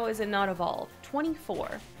 How is it not evolved? 24.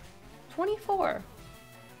 24.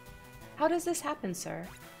 How does this happen, sir?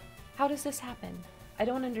 How does this happen? I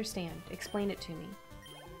don't understand. Explain it to me.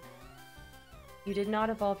 You did not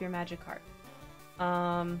evolve your Magikarp.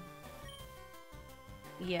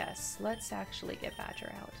 Yes, let's actually get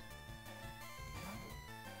Badger out.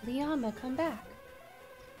 Liama, come back.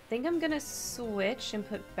 I think I'm gonna switch and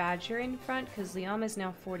put Badger in front because Liama is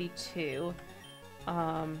now 42.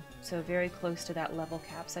 So very close to that level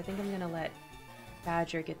cap. So I think I'm gonna let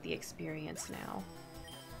Badger get the experience now.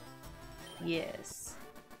 Yes.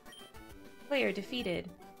 Player defeated.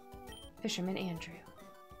 Fisherman Andrew.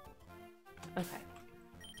 Okay.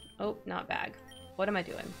 Oh, not bag. What am I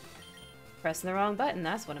doing? Pressing the wrong button,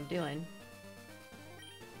 that's what I'm doing.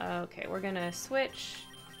 Okay, we're gonna switch.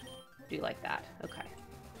 Do like that. Okay.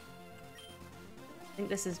 I think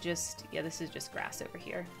this is just, yeah, this is just grass over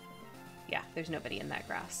here. Yeah, there's nobody in that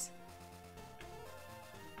grass.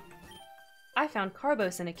 I found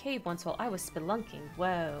Carbos in a cave once while I was spelunking.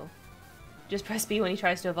 Whoa. Just press B when he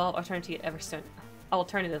tries to evolve.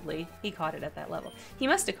 Alternatively, he caught it at that level. He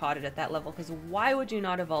must have caught it at that level, because why would you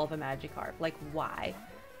not evolve a Magikarp? Like, why?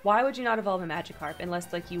 Why would you not evolve a Magikarp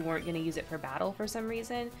unless, like, you weren't going to use it for battle for some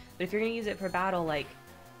reason? But if you're going to use it for battle, like,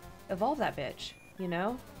 evolve that bitch, you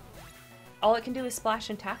know? All it can do is splash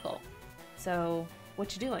and tackle. So,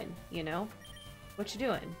 what you doing, you know? What you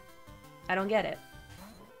doing? I don't get it.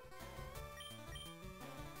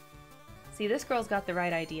 See, this girl's got the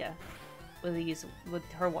right idea with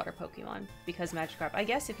her water Pokemon, because Magikarp. I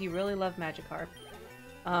guess if you really love Magikarp,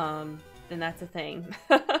 then that's a thing.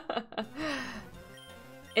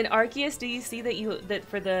 In Arceus, do you see that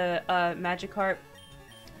for the Magikarp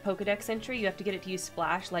Pokedex entry, you have to get it to use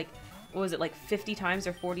Splash, like, what was it, like 50 times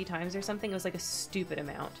or 40 times or something? It was like a stupid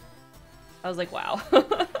amount. I was like, wow.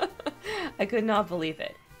 I could not believe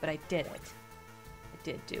it, but I did it. I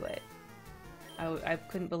did do it. I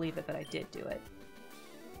couldn't believe it, but I did do it.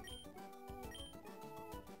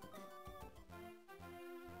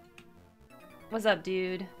 What's up,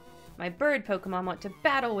 dude? My bird Pokemon want to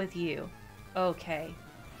battle with you. Okay.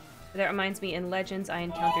 That reminds me, in Legends, I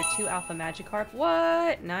encountered 2 Alpha Magikarp.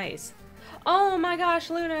 What? Nice. Oh my gosh,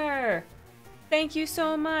 Lunar! Thank you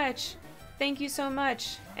so much. Thank you so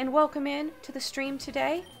much. And welcome in to the stream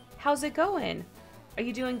today. How's it going? Are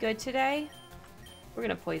you doing good today? We're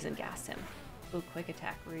gonna poison gas him. Ooh, quick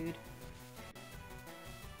attack, rude.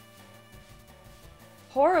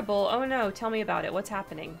 Horrible. Oh no, tell me about it. What's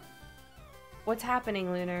happening? What's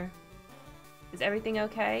happening, Lunar? Is everything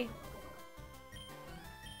okay?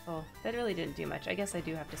 Oh, that really didn't do much. I guess I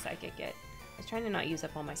do have to psychic it. I was trying to not use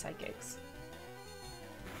up all my psychics.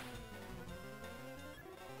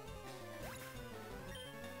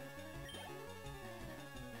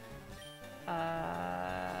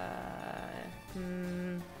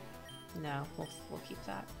 No, we'll keep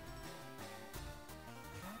that.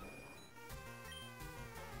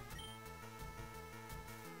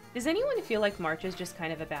 Does anyone feel like March is just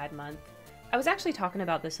kind of a bad month? I was actually talking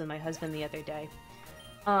about this with my husband the other day.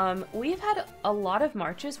 We've had a lot of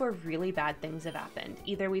Marches where really bad things have happened.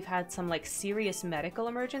 Either we've had some like serious medical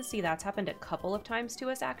emergency, that's happened a couple of times to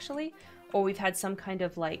us actually, or we've had some kind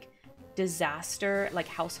of like disaster, like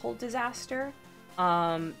household disaster.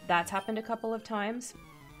 That's happened a couple of times.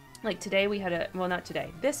 Like today we had well, not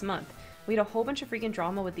today, this month, we had a whole bunch of freaking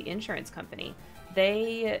drama with the insurance company.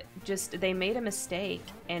 They made a mistake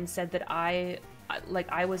and said that I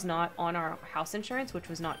was not on our house insurance, which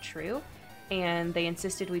was not true. And they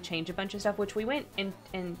insisted we change a bunch of stuff, which we went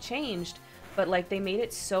and changed, but like they made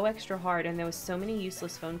it so extra hard and there was so many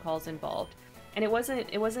useless phone calls involved. And it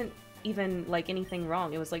wasn't even like anything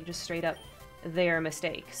wrong. It was like just straight up their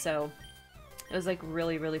mistake. So it was like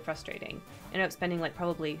really, really frustrating. Ended up spending like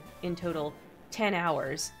probably in total 10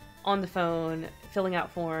 hours on the phone, filling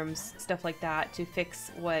out forms, stuff like that to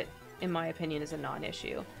fix what, in my opinion, is a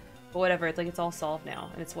non-issue. But whatever, it's like it's all solved now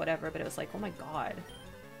and it's whatever, but it was like, oh my god.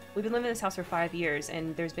 We've been living in this house for 5 years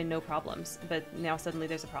and there's been no problems, but now suddenly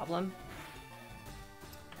there's a problem.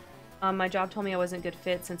 My job told me I wasn't a good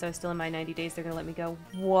fit since I was still in my 90 days. They're gonna let me go.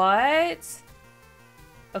 What?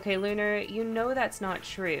 Okay, Lunar, you know that's not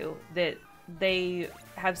true. That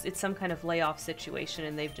it's some kind of layoff situation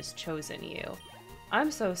and they've just chosen you.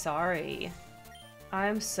 I'm so sorry.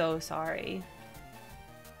 I'm so sorry.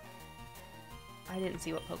 I didn't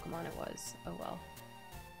see what Pokemon it was. Oh well.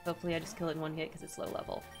 Hopefully I just kill it in one hit because it's low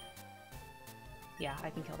level. Yeah, I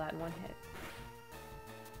can kill that in one hit.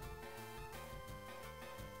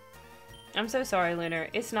 I'm so sorry, Lunar.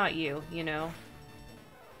 It's not you, you know?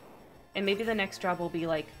 And maybe the next job will be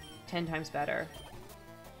like 10 times better.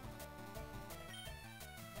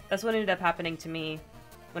 That's what ended up happening to me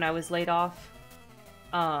when I was laid off.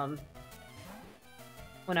 When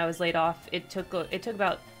I was laid off, it took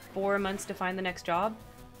about 4 months to find the next job,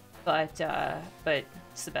 but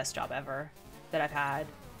it's the best job ever that I've had,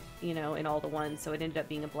 you know, in all the ones. So it ended up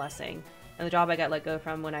being a blessing. And the job I got let go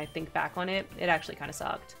from, when I think back on it, it actually kind of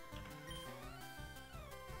sucked.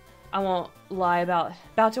 I won't lie about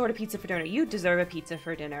to order pizza for dinner. You deserve a pizza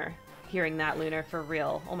for dinner. Hearing that, Lunar, for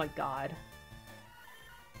real. Oh my god.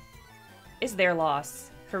 It's their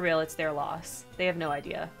loss. For real, it's their loss. They have no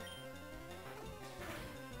idea.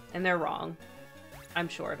 And they're wrong. I'm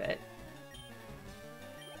sure of it.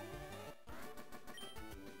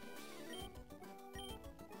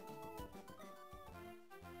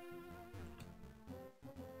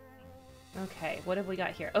 Okay, what have we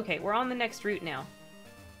got here? Okay, we're on the next route now.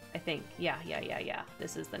 I think. Yeah.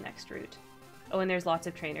 This is the next route. Oh, and there's lots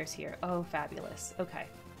of trainers here. Oh, fabulous. Okay.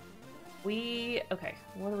 Okay,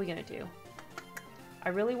 what are we gonna do? I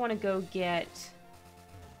really want to go get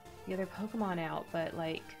the other Pokemon out, but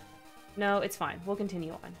like... No, it's fine. We'll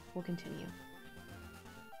continue on. We'll continue.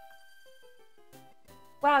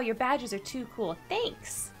 Wow, your badges are too cool.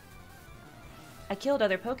 Thanks! I killed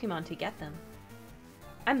other Pokemon to get them.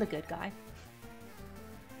 I'm the good guy.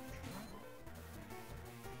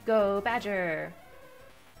 Go, Badger!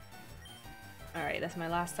 Alright, that's my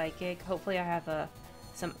last Psychic. Hopefully I have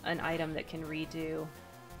an item that can redo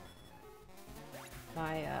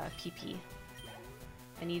my PP.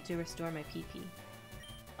 I need to restore my PP.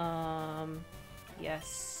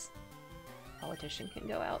 Yes. Politician can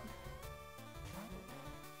go out.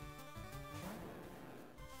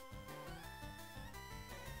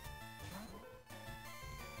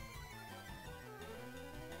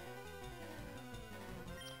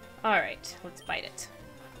 Alright, let's bite it.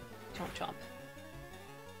 Chomp chomp.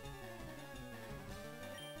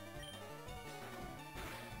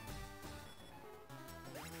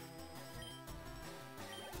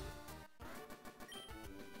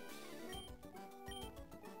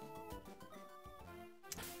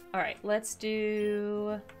 Alright, let's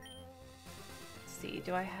do... Let's see,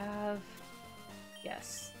 do I have...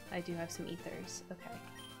 Yes, I do have some ethers. Okay.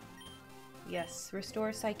 Yes,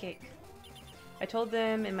 restore psychic. I told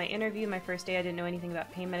them in my interview, my first day, I didn't know anything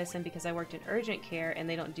about pain medicine because I worked in urgent care and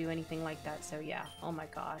they don't do anything like that, so yeah. Oh my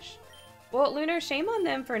gosh. Well, Lunar, shame on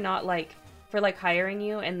them for not hiring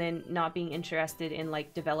you and then not being interested in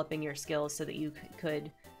like developing your skills so that you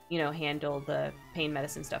could, you know, handle the pain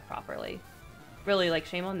medicine stuff properly. Really, like,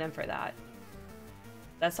 shame on them for that.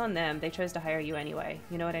 That's on them. They chose to hire you anyway.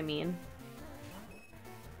 You know what I mean?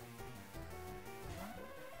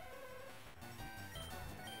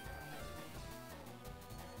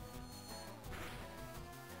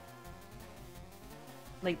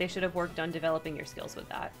 Like, they should have worked on developing your skills with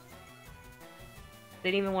that.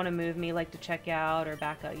 They didn't even want to move me, like, to check out or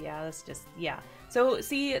back up. Yeah, that's just, yeah. So,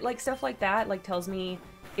 see, like, stuff like that, like, tells me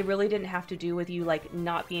it really didn't have to do with you, like,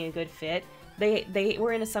 not being a good fit. They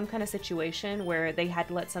were in some kind of situation where they had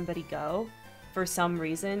to let somebody go for some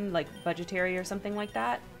reason, like, budgetary or something like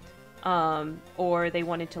that. Or they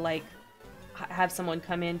wanted to, like, have someone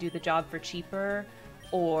come in, do the job for cheaper,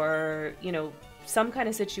 or, you know, some kind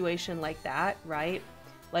of situation like that, right?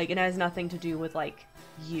 Like, it has nothing to do with, like,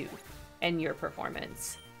 you and your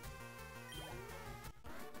performance.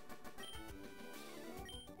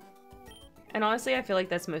 And honestly, I feel like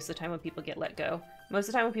that's most of the time when people get let go. Most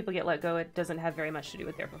of the time when people get let go, it doesn't have very much to do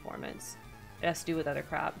with their performance. It has to do with other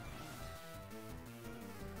crap.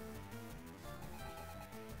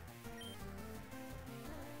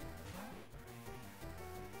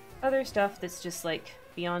 Other stuff that's just, like,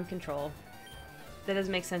 beyond control. That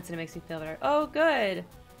doesn't make sense and it makes me feel better. Oh, good!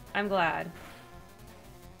 I'm glad.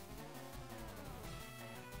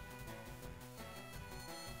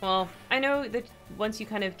 Well, I know that once you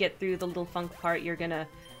kind of get through the little funk part, you're gonna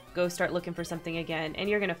go start looking for something again, and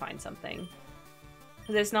you're gonna find something.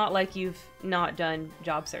 Because it's not like you've not done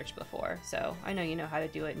job search before, so I know you know how to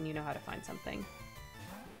do it and you know how to find something.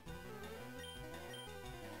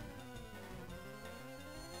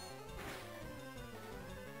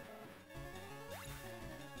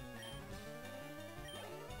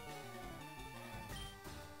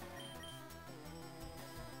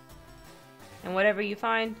 And whatever you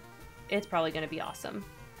find, it's probably going to be awesome.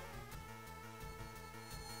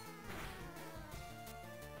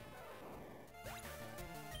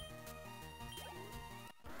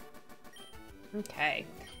 Okay.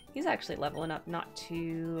 He's actually leveling up not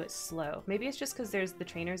too slow. Maybe it's just because the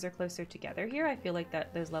trainers are closer together here. I feel like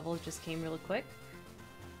that those levels just came really quick.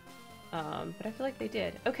 But I feel like they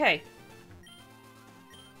did. Okay.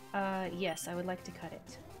 Yes, I would like to cut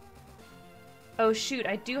it. Oh shoot,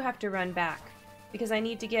 I do have to run back because I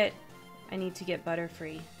need to get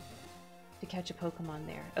Butterfree to catch a Pokemon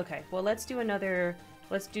there. Okay, well let's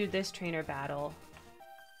do this trainer battle.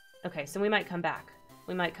 Okay, so we might come back.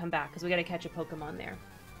 We might come back because we gotta catch a Pokemon there.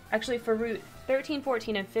 Actually, for Route 13,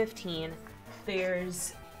 14, and 15,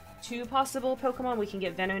 there's 2 possible Pokemon. We can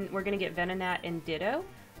get we're gonna get Venonat and Ditto,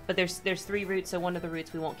 but there's 3 routes, so one of the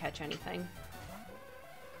routes we won't catch anything.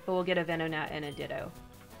 But we'll get a Venonat and a Ditto.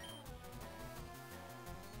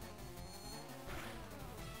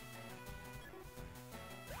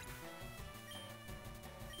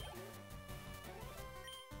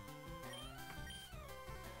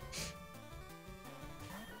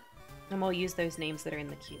 And we'll use those names that are in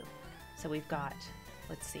the queue. So we've got,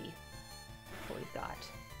 let's see what we've got.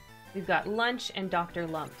 We've got Lunch and Dr.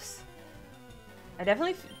 Lumps. I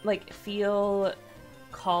definitely feel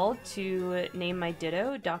called to name my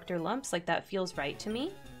Ditto Dr. Lumps. Like, that feels right to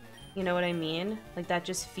me. You know what I mean? Like, that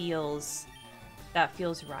just feels,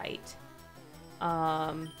 right.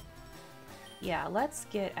 Yeah, let's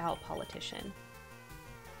get out Politician.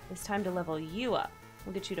 It's time to level you up.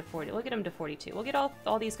 We'll get you to 40. We'll get him to 42. We'll get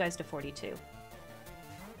all these guys to 42.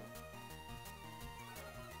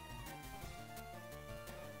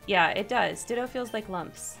 Yeah, it does. Ditto feels like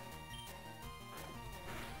lumps.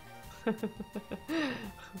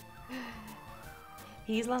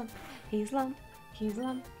 He's lump, he's lump, he's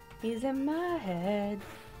lump, he's in my head.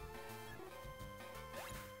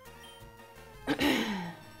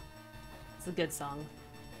 It's a good song.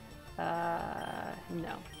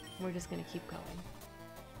 No. We're just gonna keep going.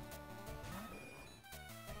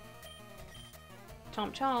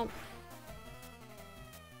 Chomp chomp.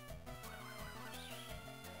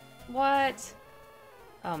 What?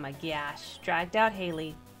 Oh my gosh. Dragged out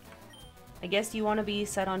Haley. I guess you want to be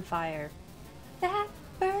set on fire. That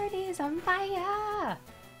bird is on fire!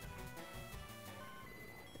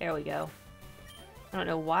 There we go. I don't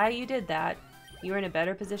know why you did that. You were in a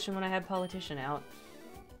better position when I had Politician out.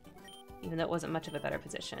 Even though it wasn't much of a better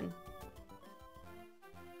position.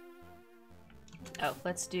 Oh,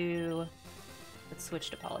 let's switch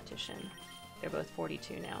to Politician. They're both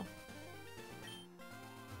 42 now.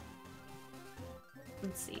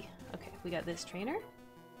 Let's see. Okay, we got this trainer.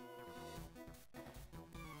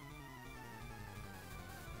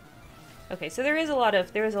 Okay, so there is a lot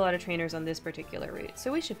of trainers on this particular route,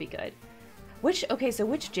 so we should be good. So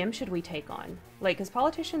which gym should we take on? Like, because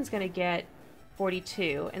Politician's gonna get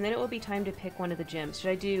 42, and then it will be time to pick one of the gyms. Should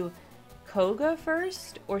I do Koga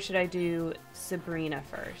first, or should I do Sabrina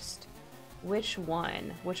first? Which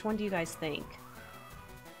one? Which one do you guys think?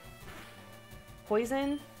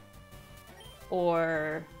 Poison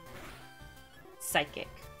or Psychic?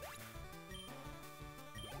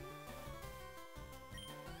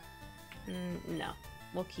 No,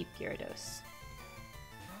 we'll keep Gyarados.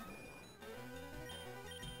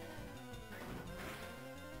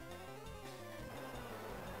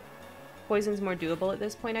 Poison's more doable at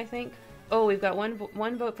this point, I think. Oh, we've got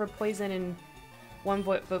one vote for Poison and one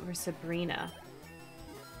vote for Sabrina.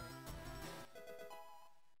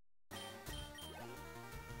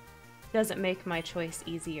 Doesn't make my choice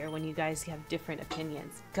easier when you guys have different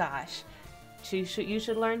opinions. Gosh, you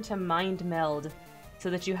should learn to mind meld so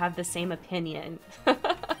that you have the same opinion.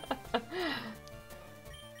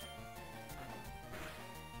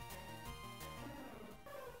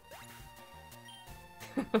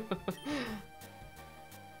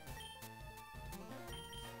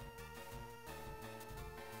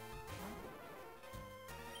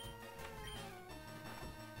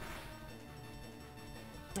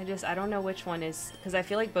 I don't know which one is, because I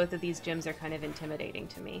feel like both of these gyms are kind of intimidating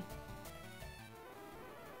to me.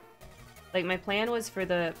 Like, my plan was for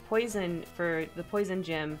the poison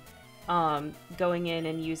gym, going in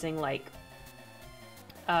and using, like,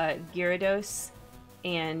 Gyarados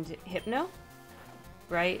and Hypno,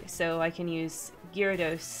 right? So I can use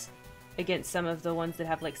Gyarados against some of the ones that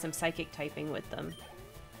have, like, some psychic typing with them.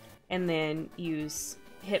 And then use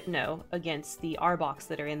Hypno against the Arbok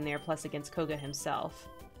that are in there, plus against Koga himself.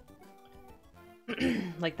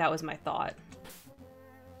 Like, that was my thought.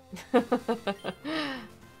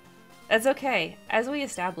 That's okay. As we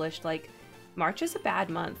established, like, March is a bad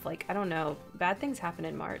month. Like, I don't know. Bad things happen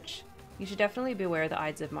in March. You should definitely be aware of the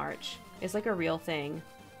Ides of March. It's like a real thing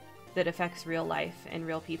that affects real life and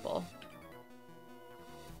real people.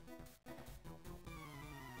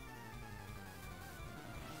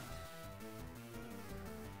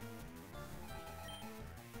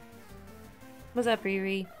 What's up,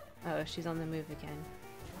 Riri? Oh, she's on the move again.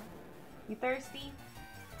 You thirsty?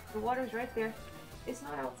 The water's right there. It's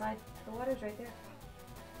not outside. The water's right there.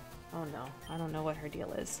 Oh no, I don't know what her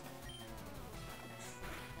deal is.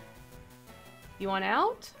 You want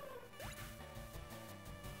out?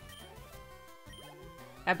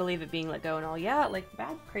 I believe it being let go and all. Yeah, like,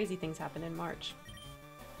 bad, crazy things happen in March.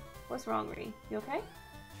 What's wrong, Riri? You okay?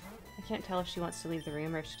 I can't tell if she wants to leave the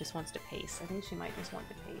room or if she just wants to pace. I think she might just want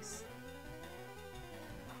to pace.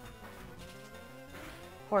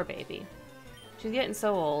 Poor baby. She's getting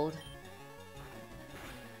so old.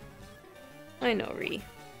 I know, Ree.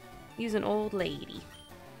 You's an old lady.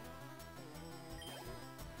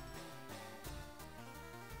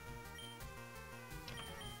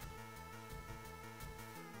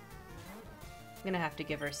 I'm gonna have to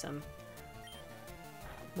give her some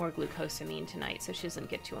more glucosamine tonight so she doesn't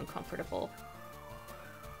get too uncomfortable.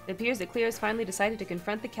 It appears that Cleo's finally decided to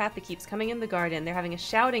confront the cat that keeps coming in the garden. They're having a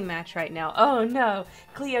shouting match right now. Oh no!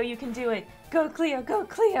 Cleo, you can do it! Go Cleo! Go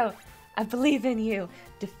Cleo! I believe in you!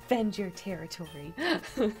 Defend your territory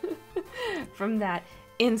from that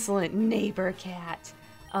insolent neighbor cat.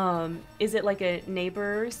 Is it like a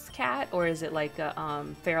neighbor's cat, or is it like a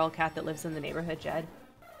feral cat that lives in the neighborhood, Jed?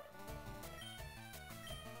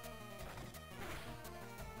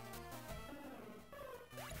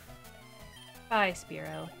 Bye,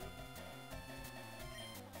 Spiro.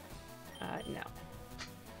 No.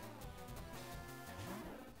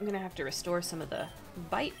 I'm gonna have to restore some of the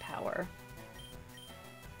bite power.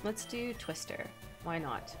 Let's do Twister. Why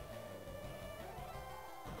not?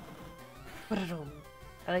 I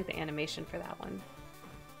like the animation for that one.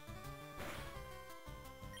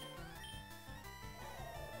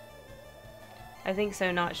 I think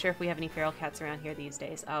so. Not sure if we have any feral cats around here these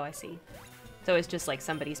days. Oh, I see. So it's just like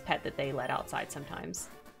somebody's pet that they let outside sometimes.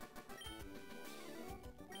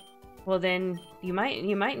 Well, then you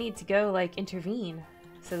might need to go like intervene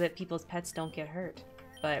so that people's pets don't get hurt.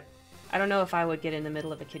 But I don't know if I would get in the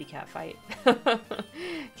middle of a kitty cat fight.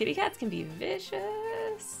 Kitty cats can be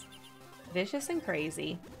vicious. Vicious and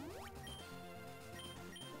crazy.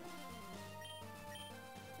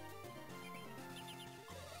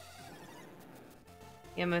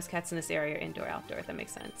 Yeah, most cats in this area are indoor-outdoor, if that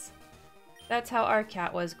makes sense. That's how our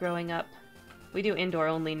cat was growing up. We do indoor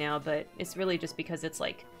only now, but it's really just because it's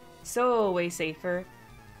like so way safer.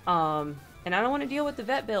 And I don't want to deal with the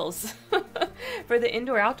vet bills. For the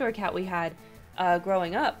indoor-outdoor cat we had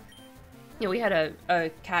growing up, you know, we had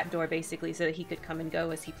a cat door basically so that he could come and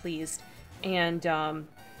go as he pleased. And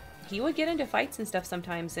he would get into fights and stuff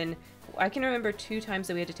sometimes, and I can remember 2 times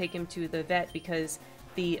that we had to take him to the vet because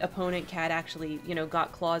the opponent cat actually, you know,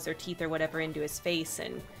 got claws or teeth or whatever into his face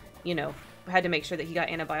and, you know, had to make sure that he got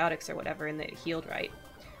antibiotics or whatever and that it healed right.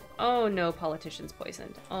 Oh no, politician's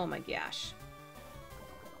poisoned. Oh my gosh.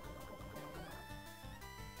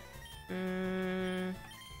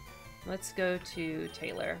 Let's go to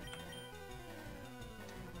Taylor.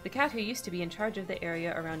 The cat who used to be in charge of the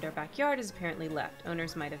area around our backyard has apparently left.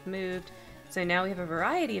 Owners might have moved. So now we have a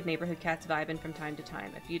variety of neighborhood cats vibing from time to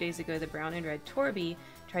time. A few days ago, the brown and red Torby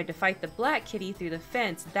tried to fight the black kitty through the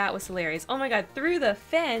fence. That was hilarious. Oh my god, through the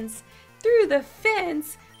fence! Through the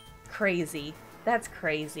fence! Crazy. That's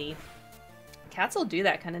crazy. Cats will do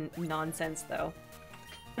that kind of nonsense, though.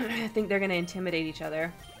 I think they're gonna intimidate each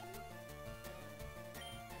other.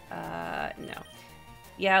 No.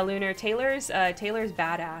 Yeah, Lunar. Taylor's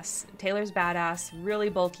badass. Taylor's badass, really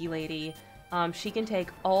bulky lady. She can take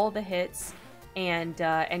all the hits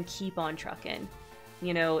and keep on trucking.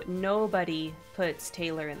 You know, nobody puts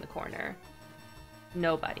Taylor in the corner.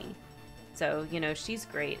 Nobody. So, you know, she's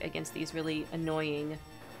great against these really annoying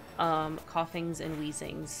coughings and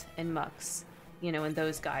wheezings and mucks. You know, and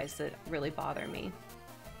those guys that really bother me.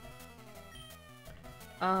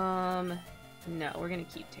 No, we're gonna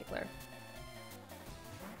keep Taylor.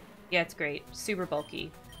 Yeah, it's great. Super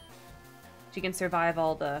bulky. She can survive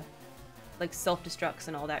all the, like, self-destructs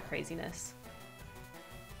and all that craziness.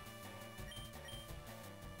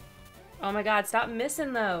 Oh my god, stop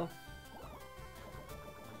missing, though!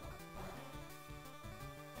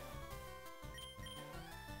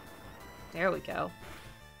 There we go.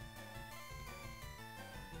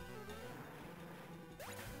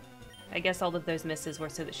 I guess all of those misses were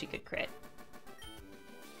so that she could crit.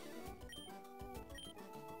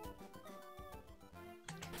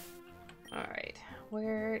 Alright,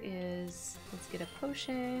 where is... Let's get a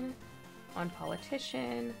potion on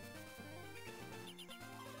politician.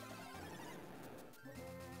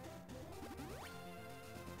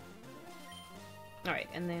 Alright,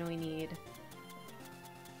 and then we need...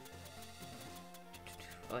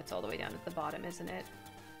 Oh, it's all the way down at the bottom, isn't it?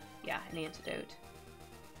 Yeah, an antidote.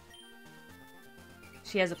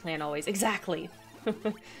 She has a plan always. Exactly!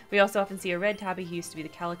 We also often see a red tabby who used to be the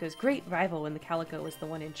Calico's great rival when the Calico was the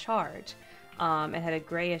one in charge. It had a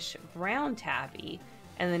grayish-brown tabby,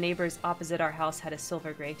 and the neighbors opposite our house had a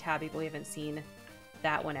silver-gray tabby, but we haven't seen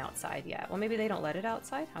that one outside yet. Well, maybe they don't let it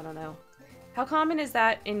outside? I don't know. How common is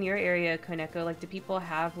that in your area, Koneko? Like, do people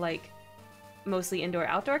have, like, mostly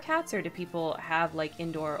indoor-outdoor cats, or do people have, like,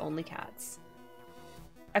 indoor-only cats?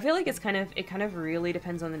 I feel like it kind of really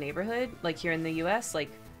depends on the neighborhood. Like, here in the US,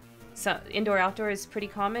 like, so indoor-outdoor is pretty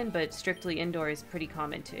common, but strictly indoor is pretty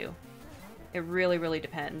common, too. It really, really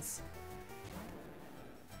depends.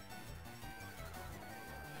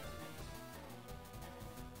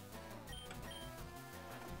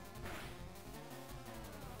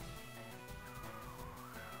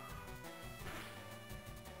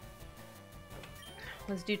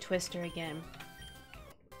 Let's do Twister again.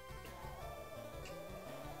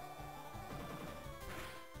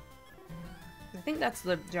 I think that's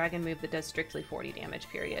the dragon move that does strictly 40 damage,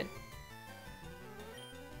 period.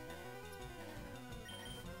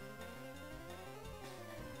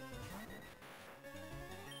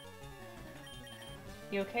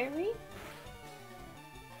 You okay, Ree?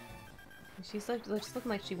 She's just looking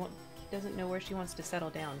like she doesn't know where she wants to settle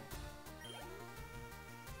down.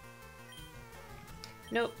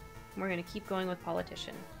 Nope. We're gonna keep going with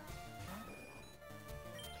politician.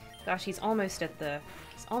 Gosh, he's almost at the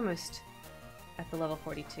level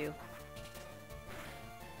 42.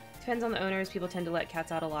 Depends on the owners. People tend to let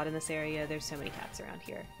cats out a lot in this area. There's so many cats around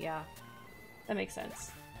here. Yeah, that makes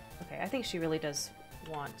sense. Okay, I think she really does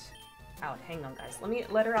want out. Hang on, guys.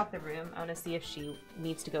 Let her out the room. I want to see if she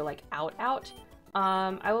needs to go, like, out.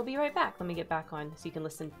 I will be right back. Let me get back on so you can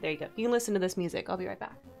listen. There you go. You can listen to this music. I'll be right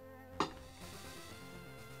back.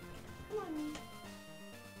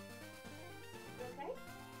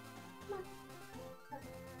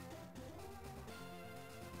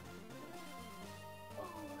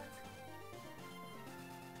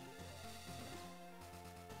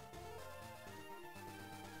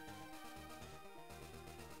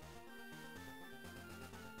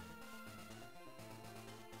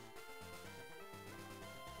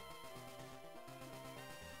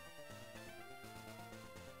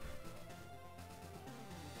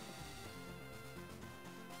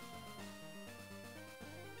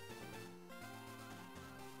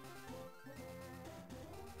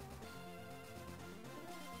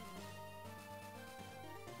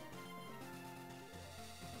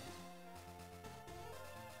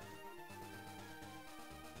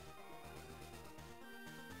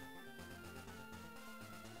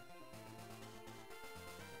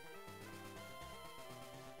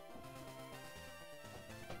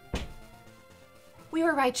 We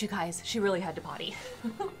were right, you guys. She really had to potty.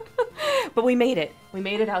 But we made it. We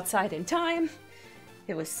made it outside in time.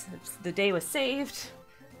 The day was saved.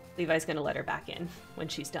 Levi's gonna let her back in when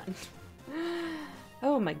she's done.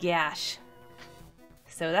 Oh my gosh.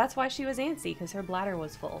 So that's why she was antsy, because her bladder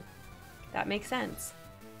was full. That makes sense.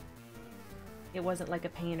 It wasn't like a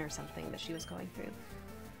pain or something that she was going through.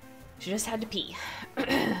 She just had to pee.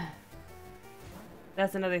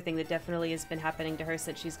 That's another thing that definitely has been happening to her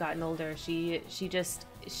since she's gotten older. She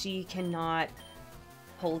cannot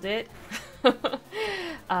hold it.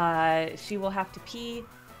 She will have to pee,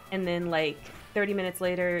 and then like 30 minutes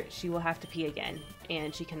later, she will have to pee again,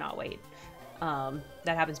 and she cannot wait. That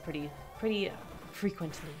happens pretty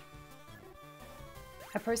frequently.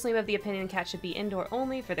 I personally am of the opinion cats should be indoor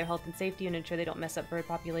only for their health and safety and ensure they don't mess up bird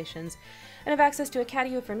populations and have access to a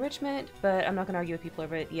catio for enrichment, but I'm not going to argue with people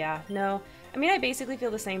over it. Yeah, no. I mean, I basically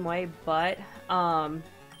feel the same way, but, I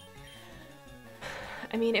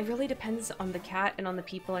mean, it really depends on the cat and on the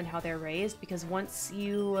people and how they're raised, because once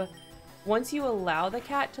you allow the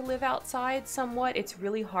cat to live outside somewhat, it's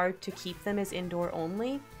really hard to keep them as indoor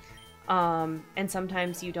only. And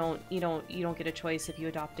sometimes you don't get a choice if you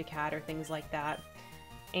adopt a cat or things like that.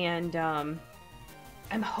 And I'm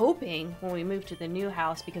hoping when we move to the new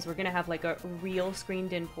house, because we're gonna have like a real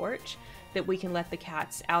screened-in porch, that we can let the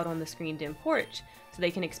cats out on the screened-in porch so they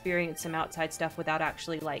can experience some outside stuff without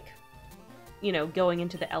actually, like, you know, going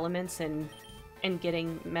into the elements and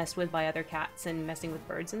getting messed with by other cats and messing with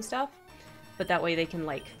birds and stuff. But that way they can,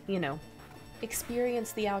 like, you know,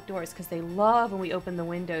 experience the outdoors, because they love when we open the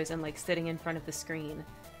windows and like sitting in front of the screen,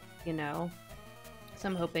 you know. So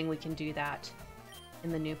I'm hoping we can do that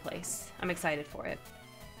in the new place. I'm excited for it.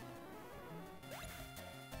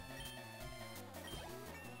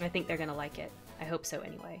 I think they're gonna like it. I hope so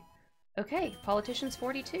anyway. Okay, Politicians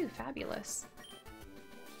 42, fabulous.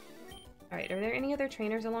 Alright, are there any other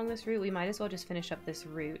trainers along this route? We might as well just finish up this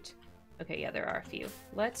route. Okay, yeah, there are a few.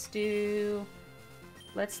 Let's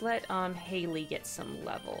let Haley get some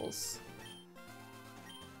levels.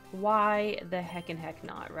 Why the heck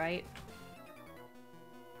not, right?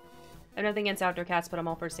 I have nothing against outdoor cats, but I'm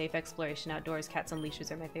all for safe exploration outdoors. Cats on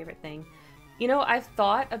leashes are my favorite thing. You know, I've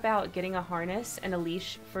thought about getting a harness and a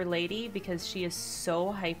leash for Lady because she is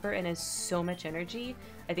so hyper and has so much energy.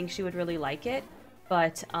 I think she would really like it,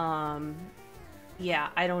 but yeah,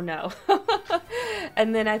 I don't know.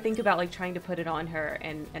 And then I think about like trying to put it on her,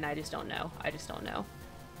 and I just don't know. I just don't know.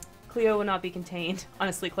 Cleo will not be contained.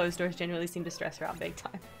 Honestly, closed doors generally seem to stress her out big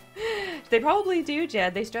time. They probably do,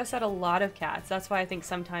 Jed. They stress out a lot of cats. That's why I think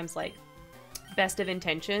sometimes, like, best of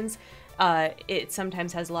intentions, it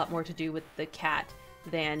sometimes has a lot more to do with the cat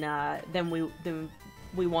than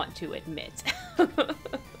we want to admit.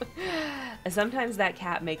 Sometimes that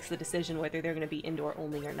cat makes the decision whether they're going to be indoor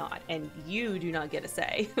only or not, and you do not get a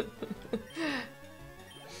say.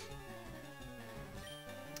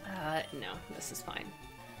 No, this is fine.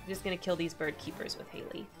 I'm just going to kill these bird keepers with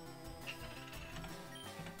Haley.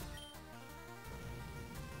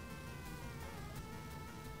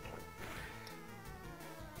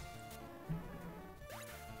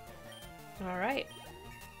 All right.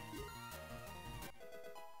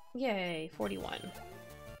 Yay, 41.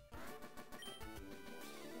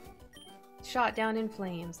 Shot down in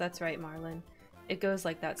flames. That's right, Marlon. It goes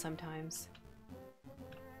like that sometimes.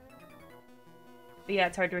 But yeah,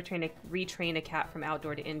 it's hard to retrain a cat from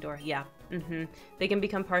outdoor to indoor. Yeah. They can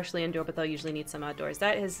become partially indoor, but they'll usually need some outdoors.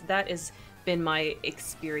 That has been my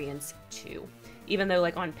experience too. Even though,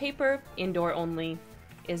 like, on paper, indoor only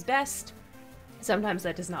is best, sometimes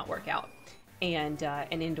that does not work out. And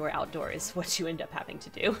an indoor-outdoor is what you end up having to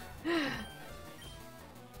do.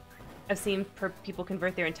 I've seen people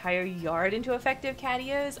convert their entire yard into effective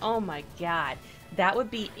catios. Oh my god. That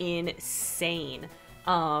would be insane,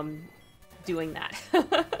 doing that.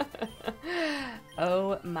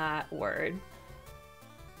 Oh my word.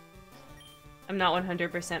 I'm not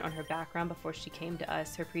 100% on her background before she came to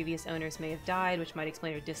us. Her previous owners may have died, which might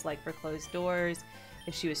explain her dislike for closed doors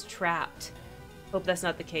if she was trapped. Hope that's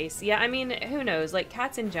not the case. Yeah, I mean, who knows? Like,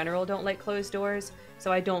 cats in general don't like closed doors,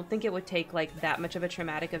 so I don't think it would take, like, that much of a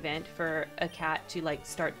traumatic event for a cat to, like,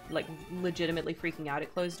 start, like, legitimately freaking out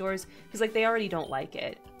at closed doors. Because, like, they already don't like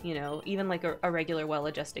it, you know? Even, like, a regular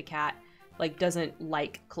well-adjusted cat, like, doesn't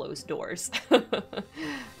like closed doors.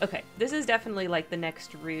 Okay, this is definitely, like, the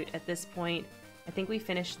next route at this point. I think we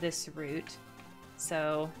finished this route.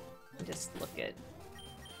 So, just look at...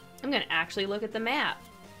 I'm gonna actually look at the map.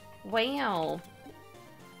 Wow.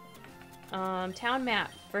 Town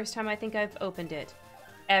map. First time I think I've opened it.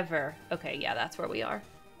 Ever. Okay, yeah, that's where we are.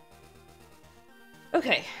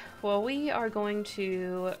 Okay, well, we are going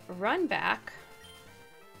to run back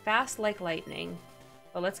Fast like lightning.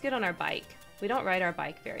 But let's get on our bike. We don't ride our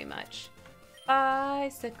bike very much.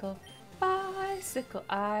 Bicycle, bicycle,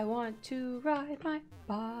 I want to ride my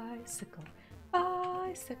bicycle,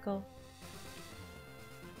 bicycle.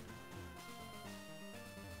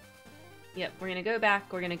 Yep, we're gonna go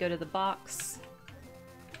back. We're gonna go to the box.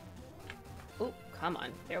 Oh, come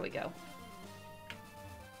on. There we go.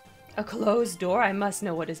 A closed door? I must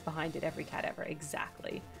know what is behind it. Every cat ever.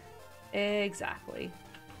 Exactly. Exactly.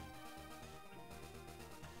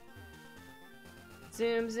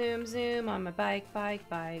 Zoom, zoom, zoom on my bike, bike,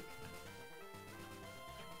 bike.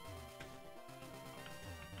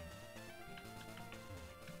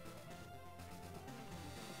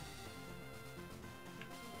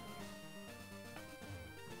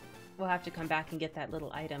 We'll have to come back and get that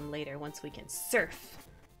little item later once we can surf.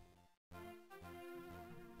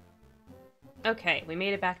 Okay, we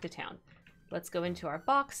made it back to town. Let's go into our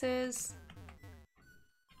boxes.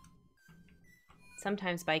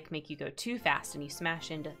 Sometimes bike make you go too fast and you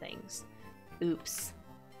smash into things. Oops.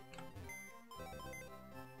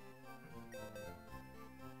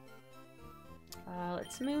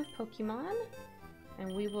 Let's move Pokemon.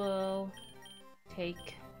 And we will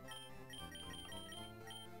take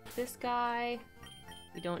this guy.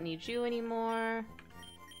 We don't need you anymore.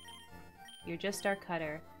 You're just our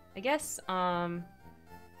cutter. I guess I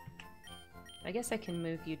can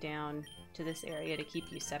move you down to this area to keep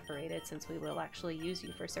you separated, since we will actually use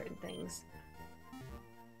you for certain things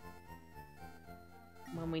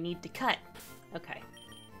when we need to cut. Okay,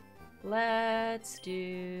 let's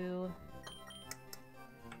do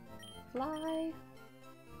fly.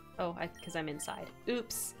 Oh, because I'm inside.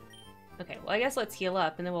 Oops. Okay, well I guess let's heal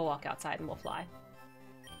up and then we'll walk outside and we'll fly.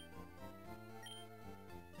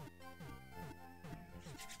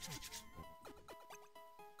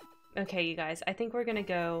 Okay, you guys, I think we're gonna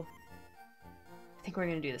do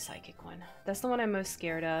the psychic one. That's the one I'm most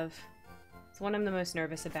scared of. It's the one I'm the most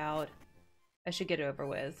nervous about. I should get it over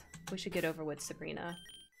with. We should get over with Sabrina.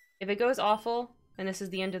 If it goes awful, and this is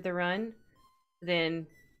the end of the run, then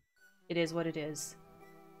it is what it is.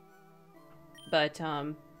 But,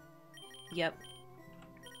 yep.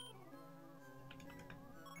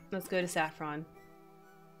 Let's go to Saffron.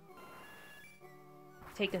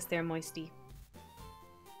 Take us there, Moisty.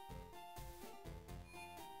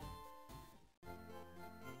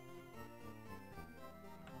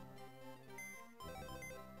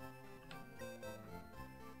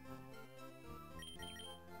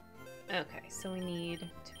 Okay, so we need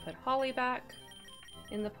to put Holly back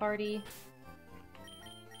in the party.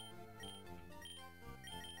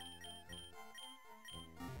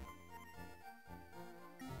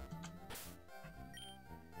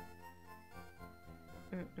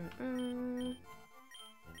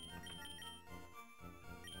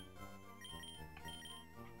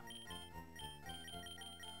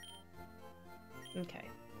 Okay.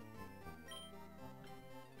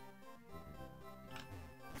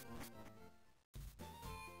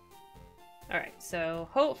 Alright, so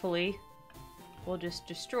hopefully we'll just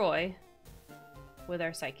destroy with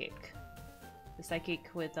our psychic. The psychic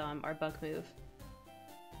with our bug move.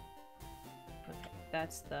 Okay,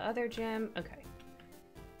 that's the other gym. Okay.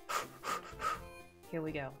 Here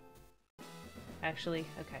we go. Actually,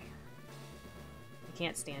 okay. I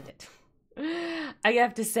can't stand it. I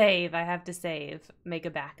have to save. I have to save. Make a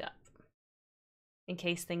backup. In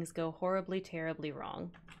case things go horribly, terribly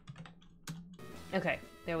wrong. Okay,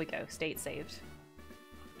 there we go. State saved.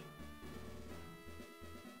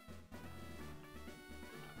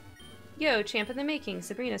 Yo, champ in the making.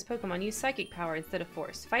 Sabrina's Pokemon use Psychic power instead of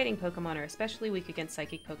Force. Fighting Pokemon are especially weak against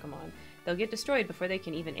Psychic Pokemon. They'll get destroyed before they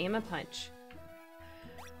can even aim a punch.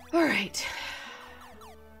 Alright.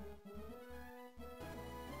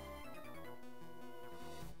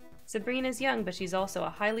 Sabrina's young, but she's also a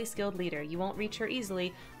highly skilled leader. You won't reach her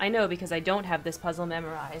easily. I know because I don't have this puzzle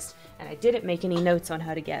memorized, and I didn't make any notes on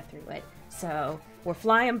how to get through it. So, we're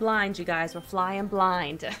flying blind, you guys. We're flying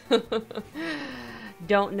blind.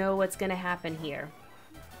 Don't know what's gonna happen here.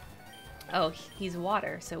 Oh, he's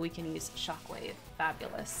water, so we can use Shockwave.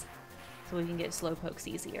 Fabulous. So we can get Slowpokes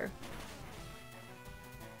easier.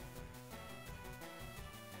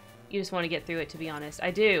 You just want to get through it, to be honest.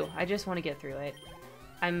 I do. I just want to get through it.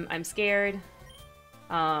 I'm scared.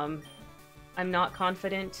 I'm not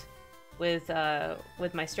confident with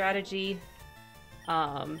my strategy.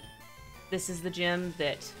 This is the gym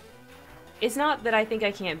that... It's not that I think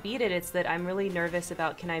I can't beat it, it's that I'm really nervous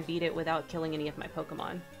about can I beat it without killing any of my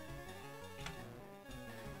Pokemon.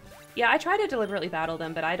 Yeah, I try to deliberately battle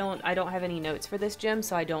them, but I don't have any notes for this gym,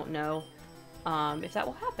 so I don't know if that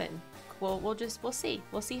will happen. We'll see.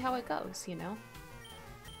 We'll see how it goes, you know?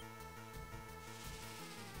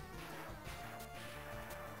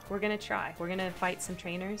 We're gonna try. We're gonna fight some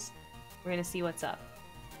trainers. We're gonna see what's up.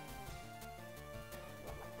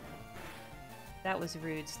 That was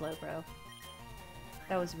rude, Slowbro.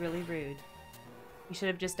 That was really rude. You should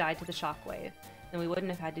have just died to the shockwave. Then we wouldn't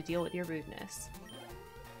have had to deal with your rudeness.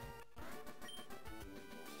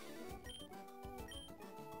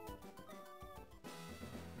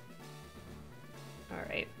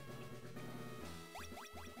 Alright.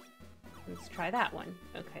 Let's try that one.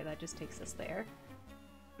 Okay, that just takes us there.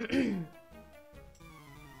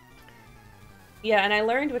 Yeah, and I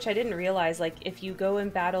learned, which I didn't realize, like, if you go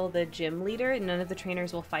and battle the gym leader, none of the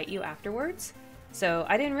trainers will fight you afterwards. So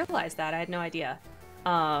I didn't realize that. I had no idea.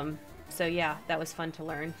 So yeah, that was fun to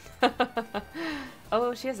learn.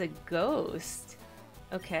 Oh, she has a ghost.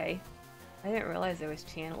 Okay. I didn't realize there was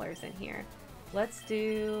channelers in here. Let's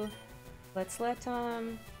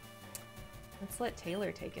let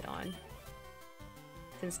Taylor take it on.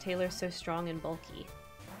 Since Taylor's so strong and bulky.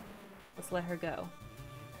 Let's let her go.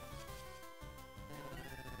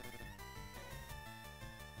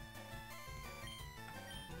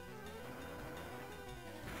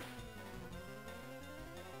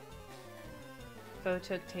 Foe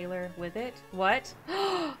took Taylor with it. What?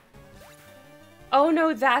 Oh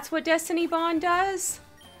no, that's what Destiny Bond does?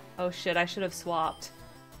 Oh shit, I should have swapped.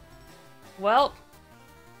 Well,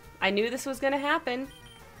 I knew this was gonna happen.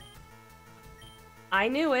 I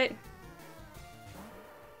knew it.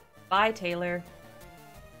 Bye, Taylor.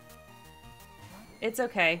 It's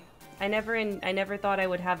okay. I never thought I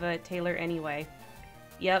would have a Taylor anyway.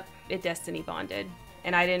 Yep, it Destiny Bonded.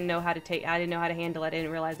 And I didn't know how to handle it. I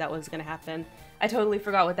didn't realize that was gonna happen. I totally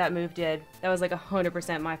forgot what that move did. That was like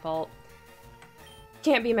 100% my fault.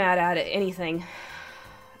 Can't be mad at it, anything.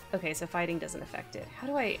 Okay, so fighting doesn't affect it. How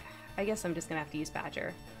do I guess I'm just gonna have to use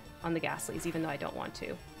Badger on the Ghastlies, even though I don't want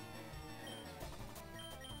to.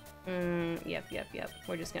 Yep.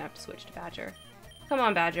 We're just gonna have to switch to Badger. Come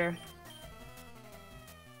on, Badger.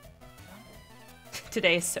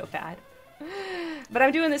 Today is so bad. But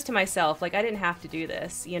I'm doing this to myself. Like, I didn't have to do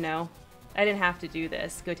this, you know? I didn't have to do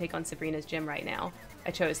this. Go take on Sabrina's gym right now.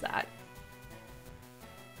 I chose that.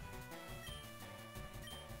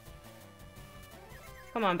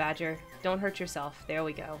 Come on, Badger. Don't hurt yourself. There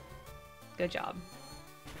we go. Good job.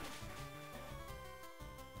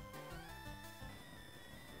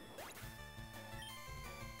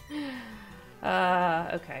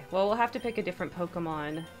 Okay. Well, we'll have to pick a different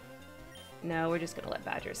Pokemon. No, we're just gonna let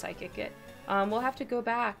Badger Psychic it. We'll have to go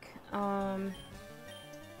back,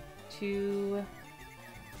 to...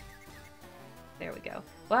 There we go.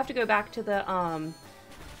 We'll have to go back to the,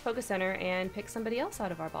 Poké Center and pick somebody else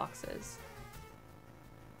out of our boxes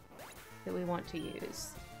that we want to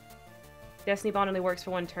use. Destiny Bond only works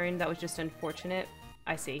for one turn. That was just unfortunate.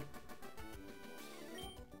 I see.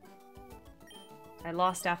 I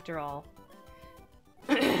lost after all.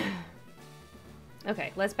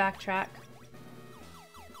 Okay, let's backtrack.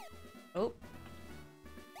 Oh.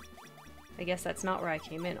 I guess that's not where I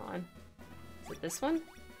came in on. Is it this one?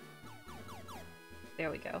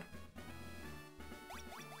 There we go.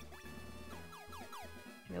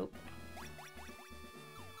 Nope.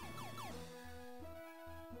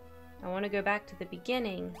 I want to go back to the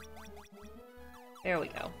beginning. There we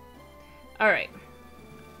go. Alright.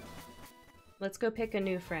 Let's go pick a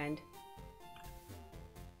new friend.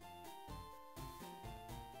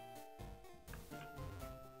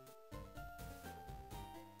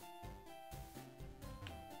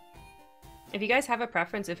 If you guys have a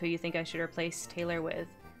preference of who you think I should replace Taylor with,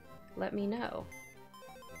 let me know.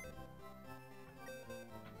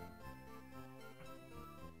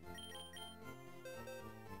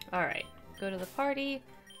 Alright, go to the party.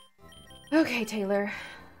 Okay, Taylor.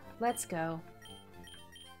 Let's go.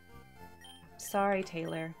 Sorry,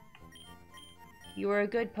 Taylor. You were a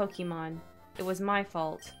good Pokemon. It was my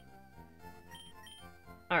fault.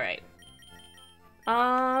 Alright.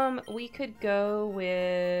 We could go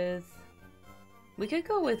with... We could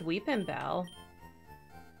go with Weepinbell.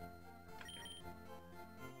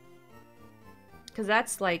 Because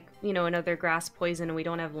that's like, you know, another grass poison and we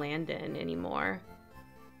don't have Landon anymore.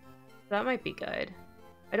 That might be good.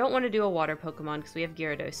 I don't want to do a water Pokemon because we have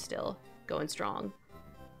Gyarados still going strong.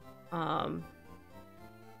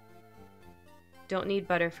 Don't need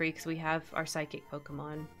Butterfree because we have our Psychic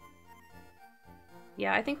Pokemon.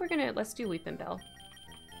 Yeah, I think we're gonna... Let's do Weepinbell.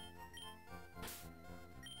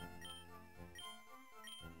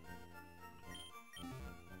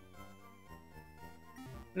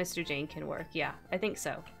 Mr. Jane can work. Yeah, I think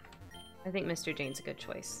so. I think Mr. Jane's a good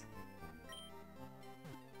choice.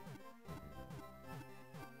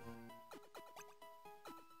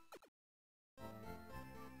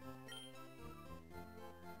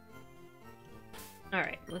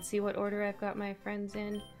 Alright, let's see what order I've got my friends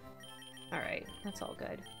in. Alright, that's all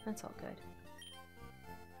good. That's all good.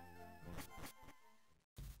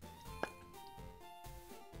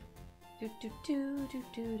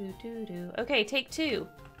 Okay, take 2.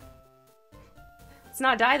 Let's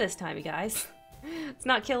not die this time, you guys. Let's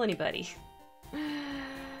not kill anybody.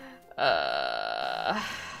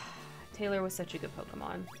 Taylor was such a good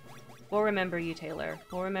Pokemon. We'll remember you, Taylor.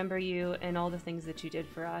 We'll remember you and all the things that you did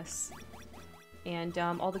for us. And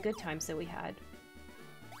all the good times that we had.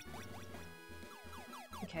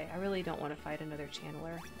 Okay, I really don't want to fight another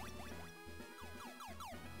channeler.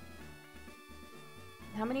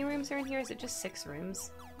 How many rooms are in here? Is it just 6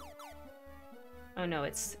 rooms? Oh no,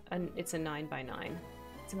 it's a 9x9.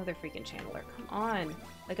 It's another freaking channeler. Come on.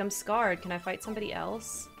 Like, I'm scarred. Can I fight somebody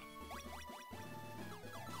else?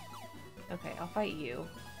 Okay, I'll fight you.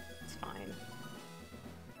 It's fine.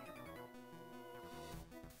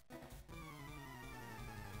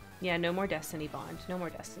 Yeah, no more Destiny Bond. No more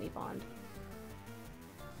Destiny Bond.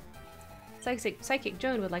 Psychic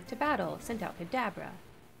Joan would like to battle. Sent out Kadabra.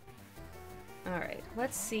 Alright,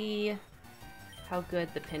 let's see how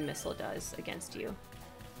good the pin missile does against you.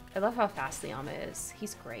 I love how fast Liama is.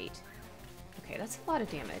 He's great. Okay, that's a lot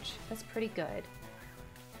of damage. That's pretty good.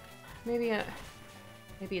 Maybe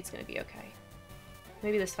it's gonna be okay.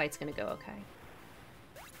 Maybe this fight's gonna go okay.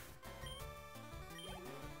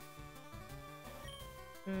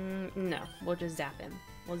 No, we'll just zap him.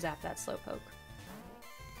 We'll zap that Slowpoke.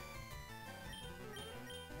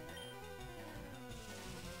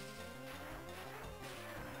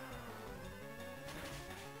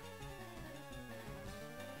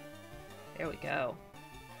 There we go.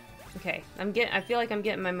 Okay, I feel like I'm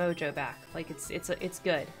getting my mojo back. Like it's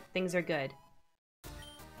good. Things are good.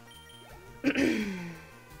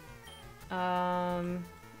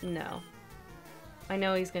 No. I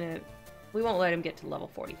know he's gonna... We won't let him get to level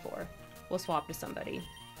 44. We'll swap to somebody.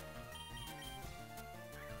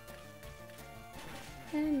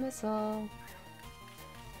 And missile.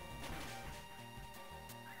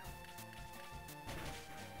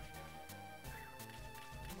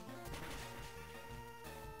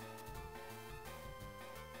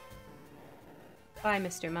 Bye,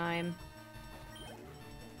 Mr. Mime.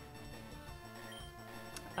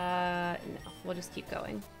 No. We'll just keep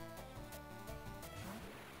going.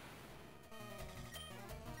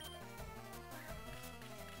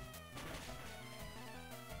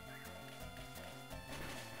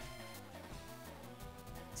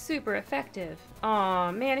 Super effective.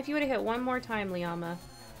 Aw, man, if you would have hit one more time, Liama.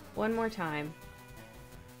 One more time.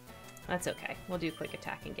 That's okay. We'll do quick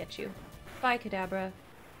attack and get you. Bye, Kadabra.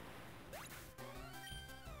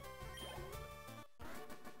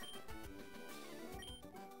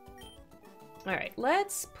 Alright,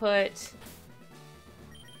 let's put...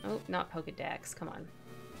 Oh, not Pokedex. Come on.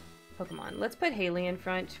 Pokemon. Let's put Haley in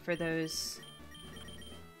front for those...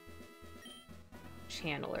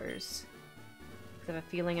 channelers. I have a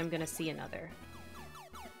feeling I'm gonna see another.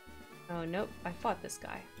 Oh, nope. I fought this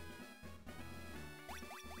guy.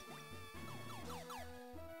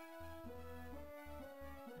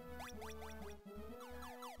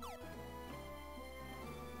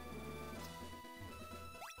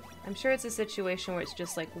 I'm sure it's a situation where it's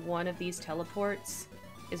just like one of these teleports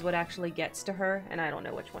is what actually gets to her, and I don't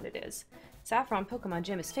know which one it is. Saffron Pokemon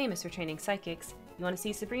Gym is famous for training psychics. You want to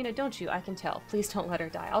see Sabrina, don't you? I can tell. Please don't let her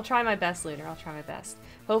die. I'll try my best, Lunar. I'll try my best.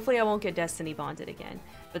 Hopefully I won't get Destiny Bonded again.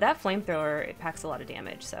 But that flamethrower, it packs a lot of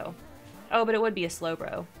damage, so... Oh, but it would be a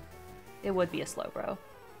Slowbro. It would be a Slowbro.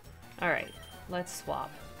 Alright, let's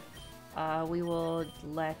swap. We will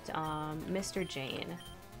let Mr. Jane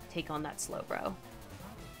take on that Slowbro.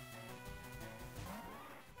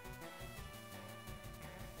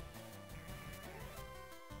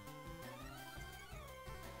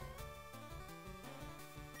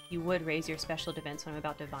 You would raise your special defense when I'm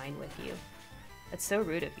about to Vine with you. That's so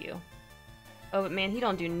rude of you. Oh, but man, he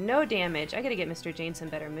don't do no damage. I gotta get Mr. Jane some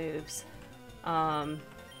better moves.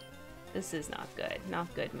 This is not good.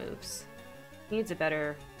 Not good moves. He needs a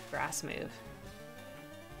better grass move.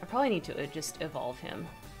 I probably need to just evolve him.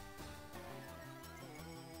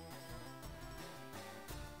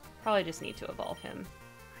 Probably just need to evolve him.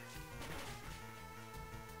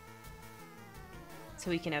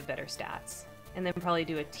 So he can have better stats. And then probably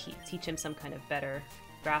do teach him some kind of better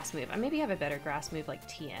grass move. I maybe have a better grass move like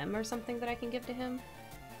TM or something that I can give to him.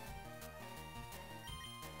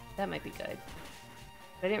 That might be good.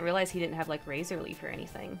 But I didn't realize he didn't have like Razor Leaf or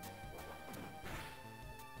anything.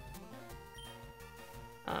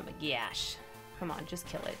 Gash. Come on, just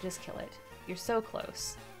kill it. Just kill it. You're so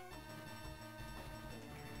close.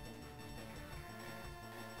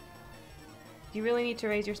 Do you really need to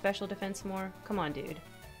raise your special defense more? Come on, dude.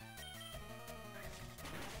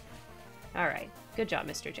 Alright. Good job,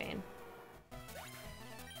 Mr. Jane.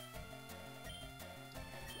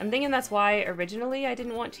 I'm thinking that's why originally I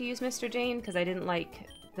didn't want to use Mr. Jane, because I didn't like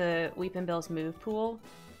the Weepinbell's move pool.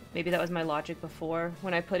 Maybe that was my logic before,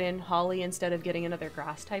 when I put in Holly instead of getting another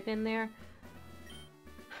grass type in there.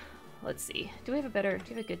 Let's see. Do we have a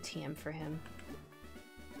good TM for him?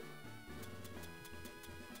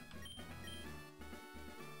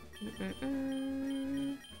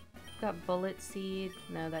 Got Bullet Seed.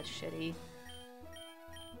 No, that's shitty.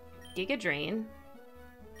 Giga Drain.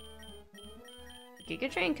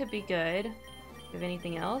 Giga Drain could be good. Do we have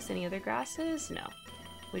anything else? Any other grasses? No.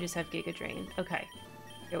 We just have Giga Drain. Okay.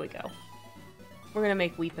 Here we go. We're gonna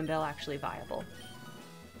make Weepinbell actually viable.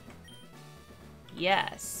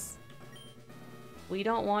 Yes. We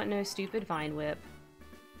don't want no stupid Vine Whip.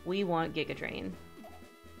 We want Giga Drain.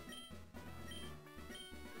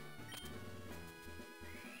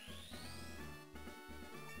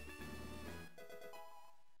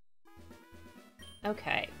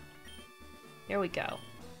 Okay. Here we go.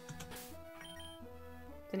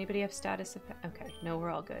 Does anybody have status of... Okay, no, we're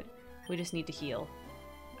all good. We just need to heal.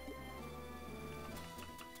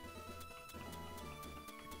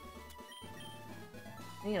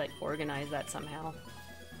 I need to, like, organize that somehow.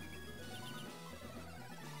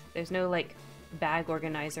 There's no, like, bag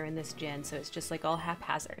organizer in this gen, so it's just, like, all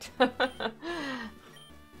haphazard.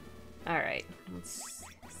 Alright, let's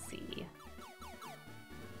see.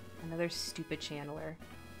 Another stupid channeler.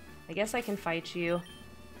 I guess I can fight you.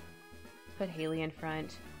 Put Haley in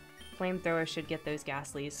front. Flamethrower should get those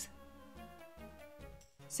Ghastlies.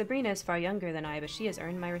 Sabrina is far younger than I, but she has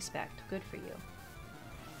earned my respect. Good for you.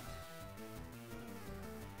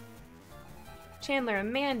 Chandler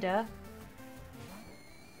Amanda.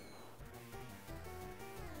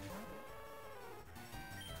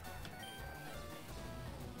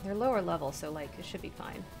 They're lower level, so, like, it should be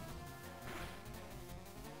fine.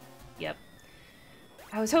 Yep.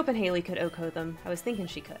 I was hoping Haley could OHKO them. I was thinking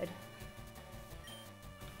she could.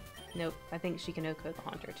 Nope, I think she can OHKO the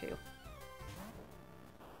Haunter too.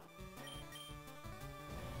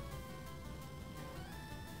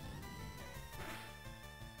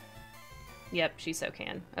 Yep, she so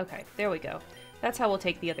can. Okay, there we go. That's how we'll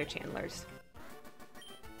take the other Chandlers.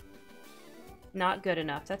 Not good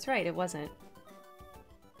enough. That's right, it wasn't.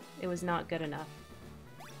 It was not good enough.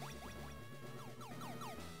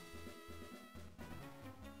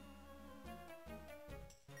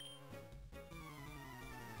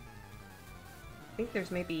 I think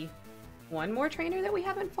there's maybe one more trainer that we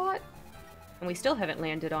haven't fought. And we still haven't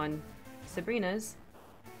landed on Sabrina's.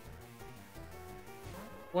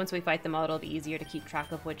 Once we fight them all, it'll be easier to keep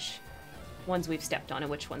track of which ones we've stepped on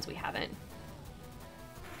and which ones we haven't.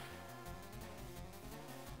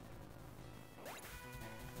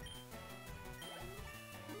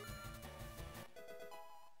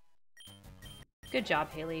 Good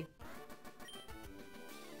job, Haley.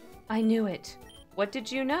 I knew it. What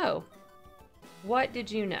did you know? What did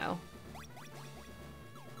you know?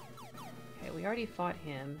 Okay, we already fought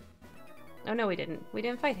him. Oh no, we didn't. We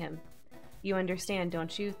didn't fight him. You understand,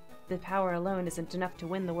 don't you? The power alone isn't enough to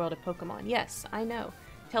win the world of Pokemon. Yes, I know.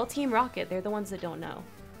 Tell Team Rocket, they're the ones that don't know.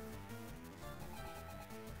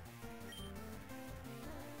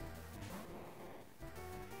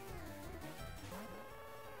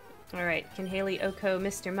 Alright, can Haley OHKO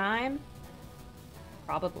Mr. Mime?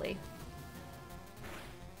 Probably.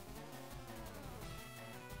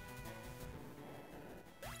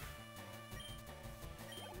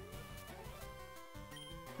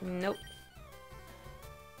 Nope.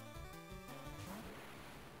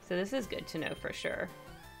 So this is good to know for sure.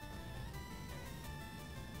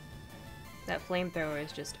 That flamethrower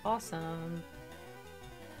is just awesome.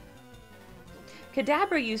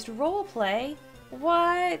 Kadabra used roleplay?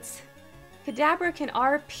 What? Kadabra can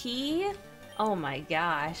RP? Oh my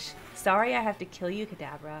gosh. Sorry I have to kill you,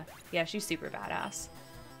 Kadabra. Yeah, she's super badass.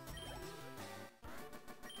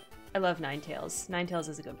 I love Ninetales. Ninetales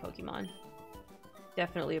is a good Pokemon.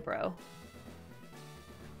 Definitely a bro.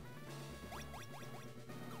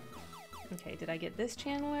 Okay, did I get this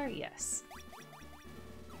channeler? Yes.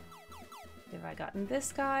 Have I gotten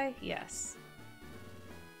this guy? Yes.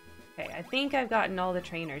 Okay, I think I've gotten all the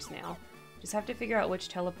trainers now. Just have to figure out which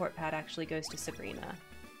teleport pad actually goes to Sabrina.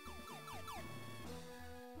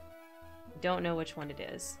 Don't know which one it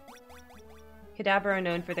is. Kadabra are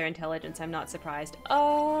known for their intelligence, I'm not surprised.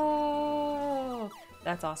 Oh!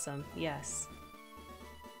 That's awesome, yes.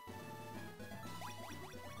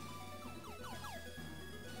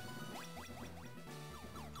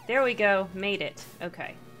 There we go, made it.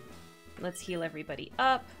 Okay. let's heal everybody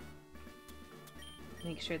up.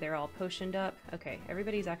 Make sure they're all potioned up. Okay,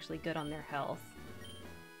 everybody's actually good on their health.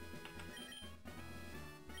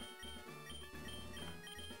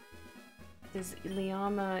 Does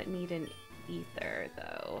Liama need an ether,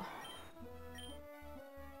 though?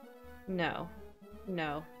 No.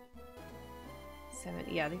 No.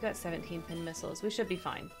 Yeah, they've got 17 pin missiles. We should be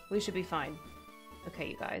fine. We should be fine. Okay,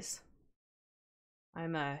 you guys.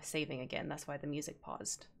 I'm saving again. That's why the music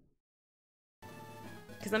paused.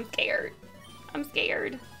 Because I'm scared. I'm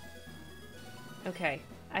scared. Okay.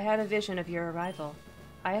 I had a vision of your arrival.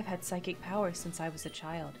 I have had psychic powers since I was a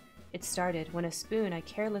child. It started when a spoon I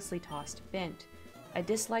carelessly tossed bent. I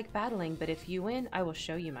dislike battling, but if you win, I will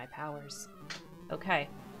show you my powers. Okay.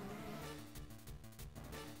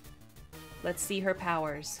 Let's see her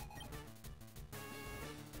powers.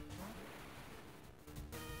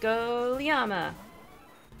 Go, Liama!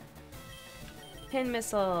 Pin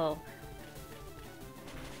missile!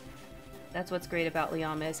 That's what's great about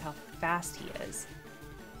Liama, is how fast he is.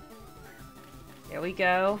 There we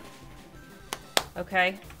go.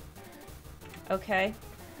 Okay. Okay.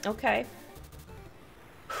 Okay.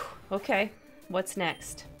 Okay. What's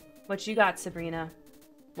next? What you got, Sabrina?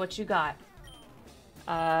 What you got?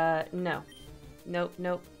 No. Nope,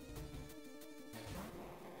 nope.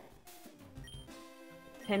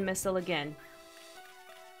 Pin missile again.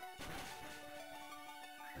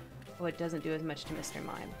 Oh, it doesn't do as much to Mr.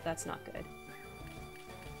 Mime. That's not good.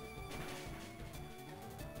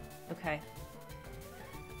 Okay.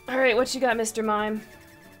 Alright, what you got, Mr. Mime?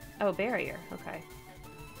 Oh, barrier. Okay.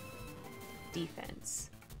 Defense.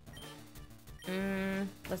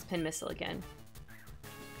 Let's pin missile again.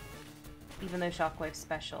 Even though shockwave's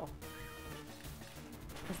special.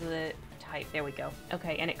 Because of the type. There we go.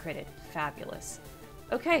 Okay, and it critted. Fabulous.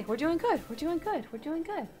 Okay, we're doing good. We're doing good. We're doing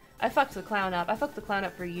good. I fucked the clown up. I fucked the clown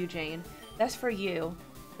up for you, Jane. That's for you.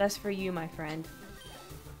 That's for you, my friend.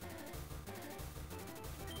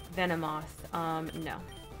 Venomoth. No.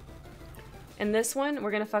 And this one,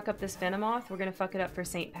 we're gonna fuck up this Venomoth. We're gonna fuck it up for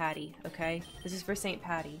St. Patty, okay? This is for St.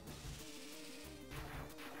 Patty.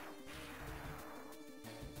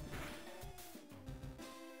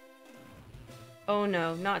 Oh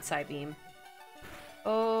no, not Psybeam.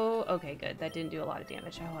 Oh, okay, good. That didn't do a lot of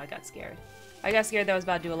damage. Oh, I got scared. I got scared that was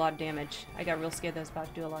about to do a lot of damage. I got real scared that was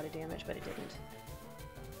about to do a lot of damage, but it didn't.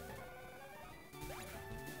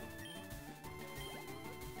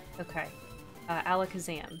 Okay.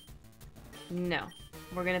 Alakazam. No.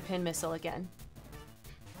 We're gonna pin missile again.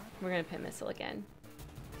 We're gonna pin missile again.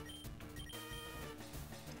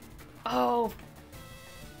 Oh!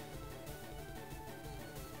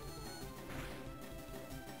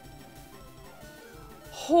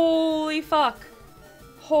 Holy fuck!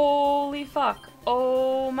 Holy fuck!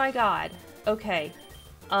 Oh my god. Okay.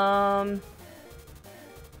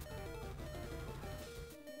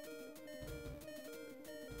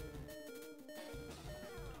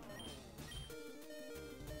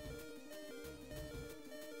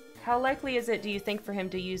 How likely is it, do you think, for him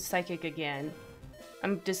to use Psychic again?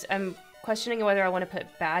 I'm questioning whether I want to put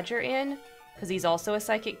Badger in, because he's also a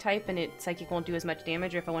Psychic type, and Psychic won't do as much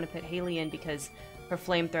damage, or if I want to put Haley in, because her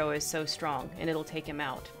Flamethrower is so strong, and it'll take him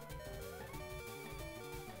out.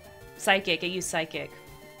 Psychic, I use Psychic.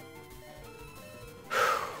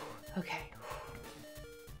 Okay.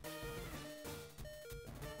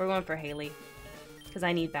 We're going for Haley, because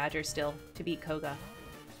I need Badger still to beat Koga.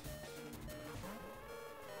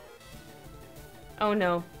 Oh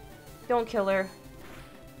no. Don't kill her.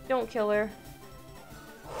 Don't kill her.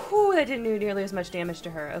 Whew, that didn't do nearly as much damage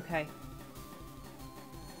to her. Okay.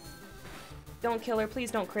 Don't kill her.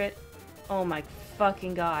 Please don't crit. Oh my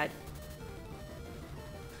fucking god.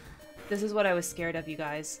 This is what I was scared of, you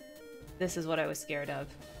guys. This is what I was scared of.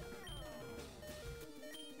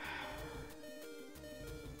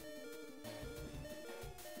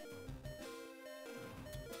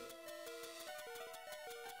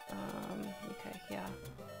 Okay, yeah.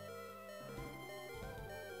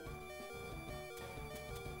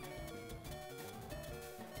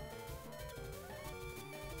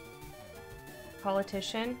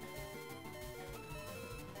 Politician.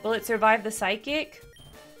 Will it survive the Psychic?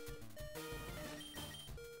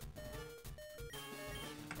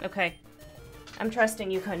 Okay. I'm trusting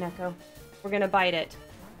you, Koneko. We're gonna bite it.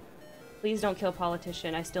 Please don't kill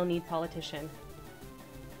Politician. I still need Politician.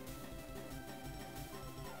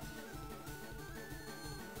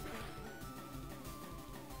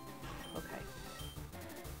 Okay.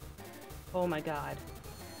 Oh my god.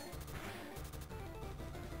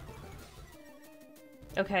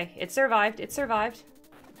 Okay, it survived. It survived.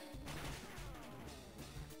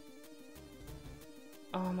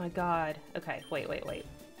 Oh Oh my god. Okay, wait.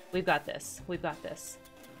 We've got this. We've got this.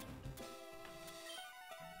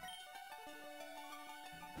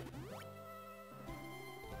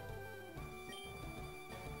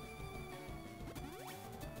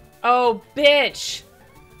 Oh, bitch!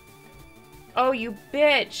 Oh, you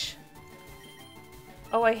bitch!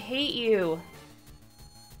 Oh, I hate you.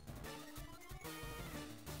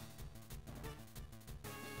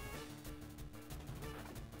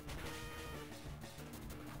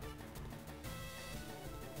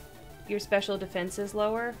 Your special defense is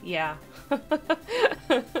lower? Yeah.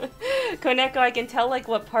 Koneko, I can tell, like,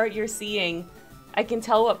 what part you're seeing. I can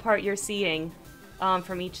tell what part you're seeing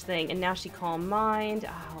from each thing. And now she calm mind.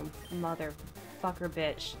 Oh, motherfucker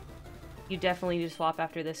bitch. You definitely need to swap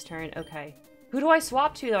after this turn. Okay. Who do I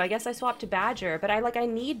swap to, though? I guess I swap to Badger. But I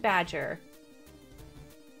need Badger.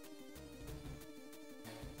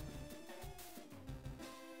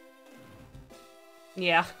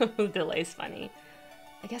 Yeah, delay's funny.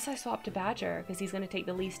 I guess I swapped to Badger, because he's going to take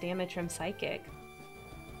the least damage from Psychic.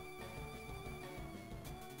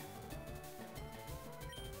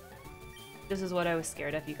 This is what I was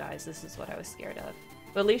scared of, you guys. This is what I was scared of.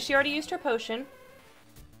 But at least she already used her potion.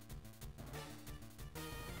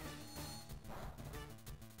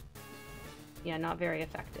 Yeah, not very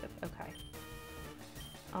effective. Okay.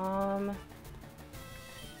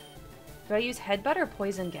 Do I use Headbutt or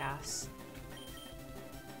Poison Gas?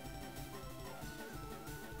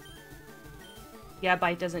 Yeah,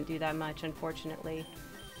 Bite doesn't do that much, unfortunately.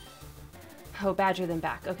 Oh, Badger then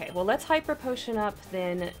back. Okay, well, let's Hyper Potion up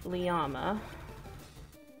then Liama.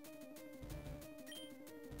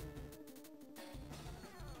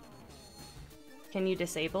 Can you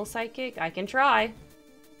disable Psychic? I can try.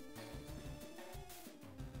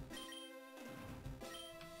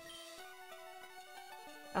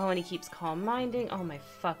 Oh, and he keeps Calm Minding. Oh my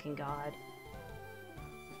fucking god.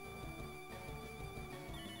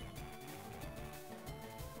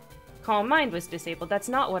 Calm Mind was disabled. That's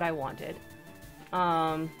not what I wanted.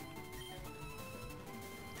 But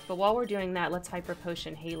while we're doing that, let's Hyper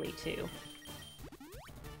Potion Haley too.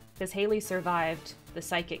 Because Haley survived the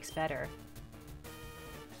Psychics better.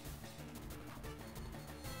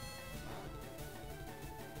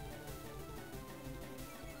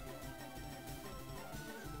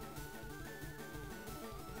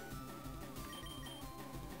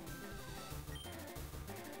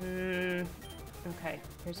 Okay,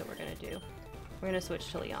 here's what we're gonna do. We're gonna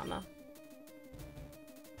switch to Liama.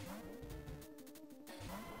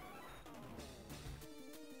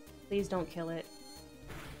 Please don't kill it.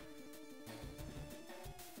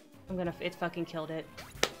 It fucking killed it.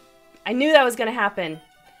 I knew that was gonna happen!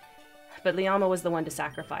 But Liama was the one to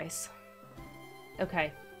sacrifice.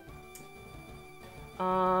 Okay.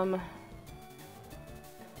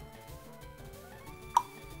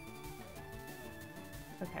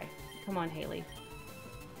 Okay, come on, Haley.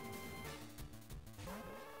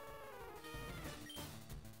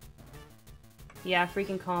 Yeah,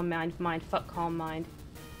 freaking Calm Mind. Fuck Calm Mind.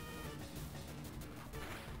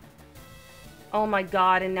 Oh my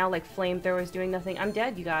god, and now, like, Flamethrower's doing nothing. I'm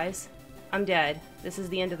dead, you guys. I'm dead. This is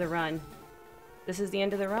the end of the run. This is the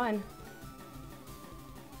end of the run.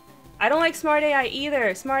 I don't like Smart AI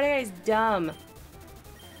either. Smart AI is dumb.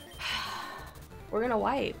 We're gonna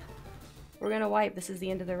wipe. We're gonna wipe. This is the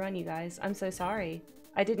end of the run, you guys. I'm so sorry.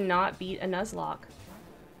 I did not beat a Nuzlocke.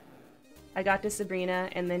 I got to Sabrina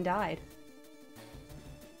and then died.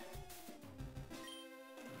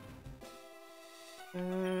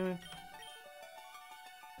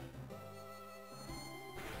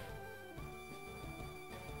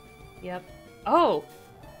 Yep. Oh!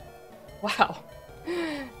 Wow.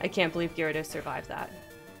 I can't believe Gyarados survived that.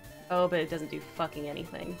 Oh, but it doesn't do fucking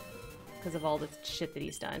anything. Because of all the shit that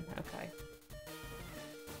he's done. Okay.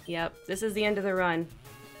 Yep. This is the end of the run.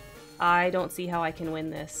 I don't see how I can win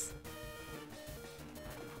this.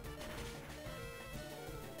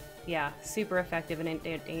 Yeah, super effective and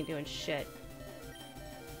ain't doing shit.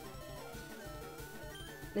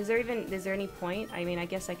 Is there any point? I mean, I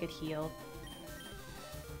guess I could heal.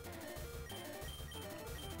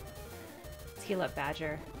 Let's heal up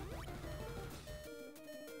Badger.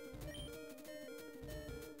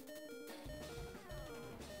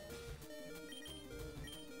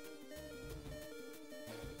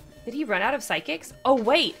 Did he run out of Psychics? Oh,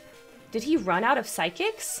 wait! Did he run out of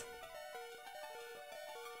Psychics?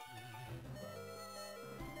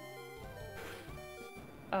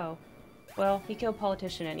 Oh. Well, he killed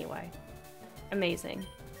Politician anyway. Amazing.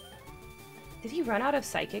 Did he run out of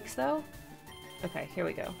Psychics, though? Okay, here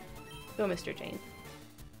we go. Go, Mr. Jane.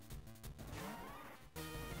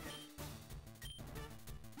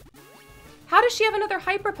 How does does she have another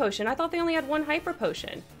hyper potion? I thought they only had one hyper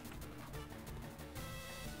potion.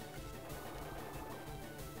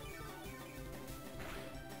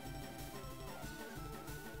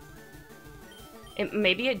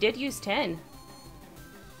 Maybe it did use 10.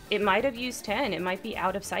 It might have used 10. It might be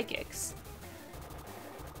out of psychics.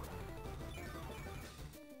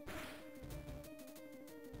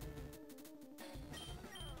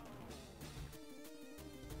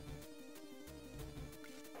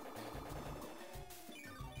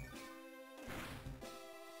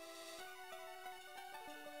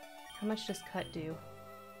 How much does cut do?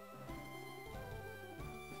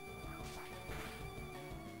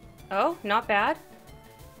 Oh, not bad.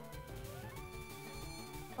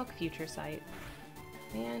 Fuck Future Sight.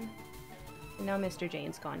 Man. And now Mr.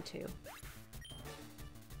 Jane's gone too.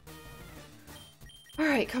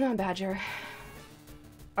 Alright, come on, Badger.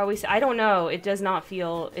 Are we... I don't know. It does not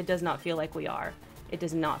feel like we are. It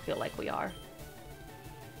does not feel like we are.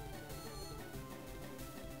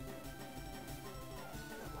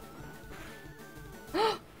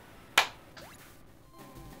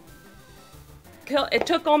 It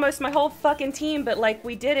took almost my whole fucking team, but like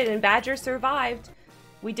we did it and Badger survived.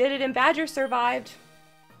 We did it and Badger survived.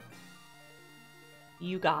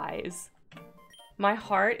 You guys. My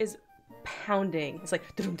heart is pounding. It's like...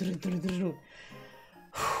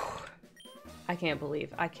 I can't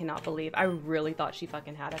believe. I cannot believe. I really thought she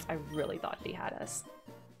fucking had us. I really thought she had us.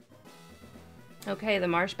 Okay, the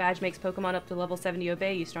Marsh Badge makes Pokemon up to level 70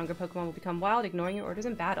 obey you. Stronger Pokemon will become wild, ignoring your orders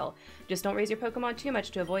in battle. Just don't raise your Pokemon too much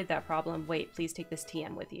to avoid that problem. Wait, please take this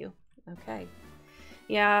TM with you. Okay.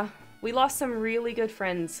 Yeah, we lost some really good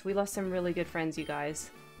friends. We lost some really good friends, you guys.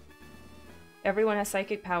 Everyone has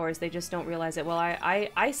psychic powers, they just don't realize it. Well,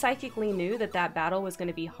 I psychically knew that that battle was going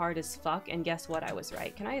to be hard as fuck, and guess what? I was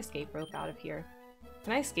right. Can I escape rope out of here?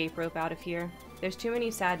 Can I escape rope out of here? There's too many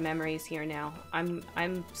sad memories here now.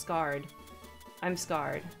 I'm scarred. I'm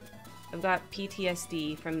scarred. I've got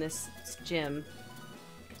PTSD from this gym.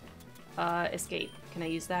 Escape. Can I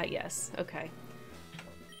use that? Yes. Okay.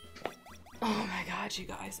 Oh my god, you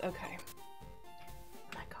guys. Okay.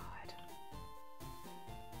 Oh my god.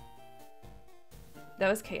 That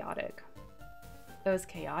was chaotic. That was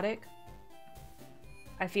chaotic.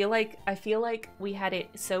 I feel like we had it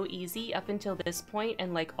so easy up until this point,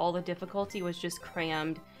 and like all the difficulty was just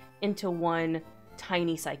crammed into one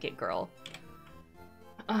tiny psychic girl.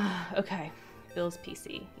 Okay. Bill's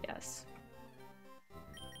PC, yes.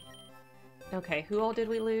 Okay, who all did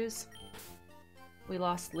we lose? We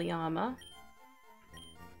lost Liama.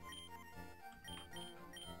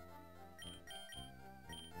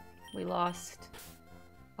 We lost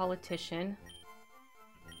Politician.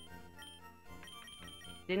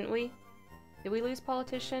 Didn't we? Did we lose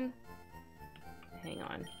Politician? Hang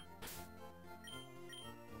on.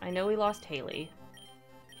 I know we lost Haley.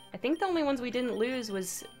 I think the only ones we didn't lose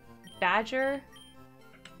was Badger.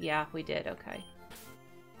 Yeah, we did. Okay.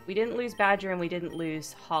 We didn't lose Badger and we didn't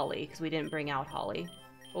lose Holly because we didn't bring out Holly.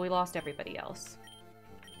 But we lost everybody else.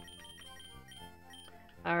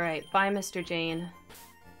 Alright, bye Mr. Jane.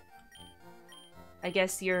 I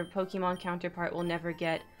guess your Pokemon counterpart will never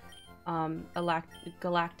get a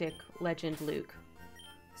Galactic Legend Luke.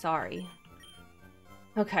 Sorry.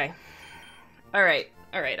 Okay. Alright.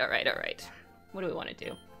 What do we want to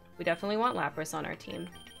do? We definitely want Lapras on our team.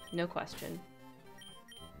 No question.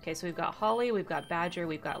 Okay, so we've got Holly, we've got Badger,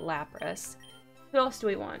 we've got Lapras. Who else do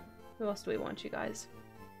we want? Who else do we want, you guys?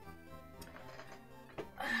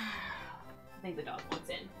 I think the dog wants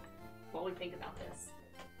in while we think about this.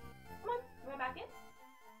 Come on, you want back in?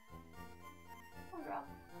 Come on, girl.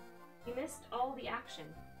 You missed all the action.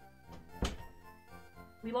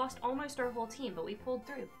 We lost almost our whole team, but we pulled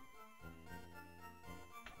through.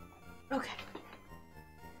 Okay.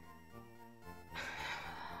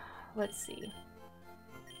 Let's see.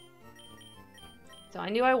 So I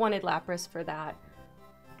knew I wanted Lapras for that.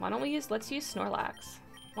 Why don't we let's use Snorlax.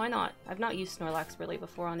 Why not? I've not used Snorlax really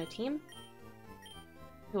before on a team.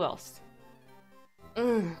 Who else?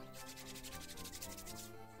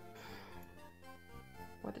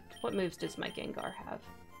 What moves does my Gengar have?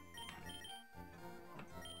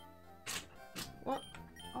 What?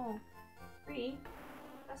 Oh, free.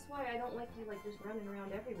 That's why I don't like you like just running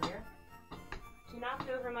around everywhere. She knocked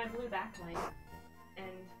over my blue backline, and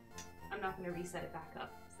I'm not gonna reset it back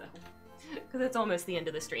up, so because it's almost the end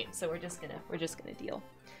of the stream, so we're just gonna deal.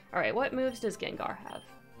 All right, what moves does Gengar have?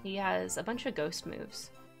 He has a bunch of ghost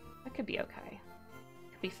moves. That could be okay.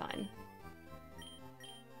 Could be fun.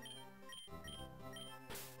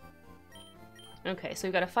 Okay, so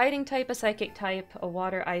we've got a fighting type, a psychic type, a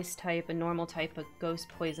water ice type, a normal type, a ghost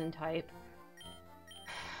poison type.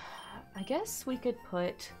 I guess we could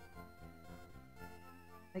put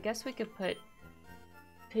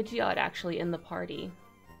Pidgeot actually in the party.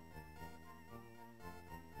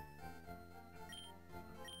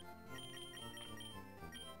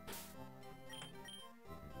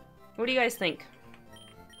 What do you guys think?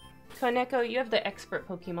 Koneko, you have the expert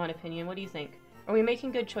Pokemon opinion. What do you think? Are we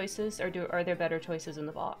making good choices, or are there better choices in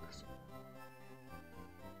the box?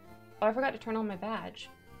 Oh, I forgot to turn on my badge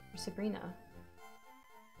for Sabrina.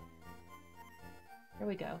 Here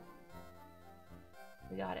we go.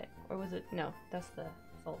 We got it. Or was it? No, that's the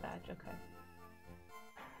soul badge. Okay.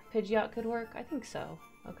 Pidgeot could work? I think so.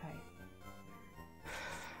 Okay.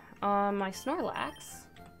 My Snorlax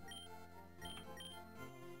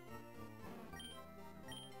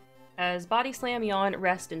as Body Slam, Yawn,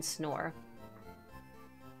 Rest, and Snore.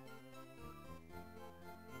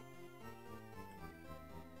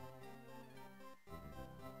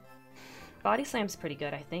 Body Slam's pretty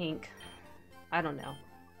good, I think. I don't know.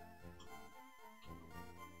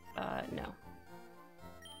 No.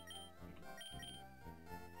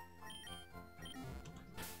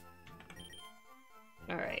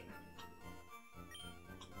 Alright.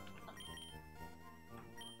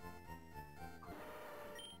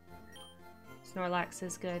 Snorlax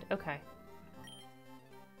is good. Okay.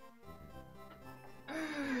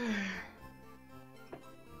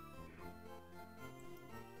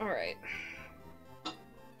 Alright.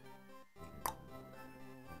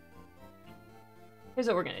 Here's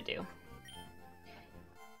what we're gonna do.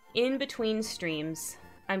 In between streams,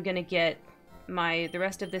 I'm gonna get the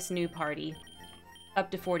rest of this new party up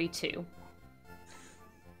to 42.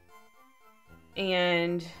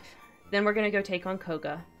 And then we're gonna go take on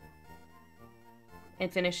Koga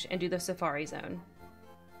and finish and do the Safari Zone.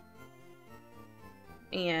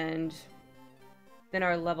 And then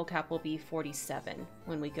our level cap will be 47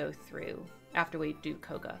 when we go through, after we do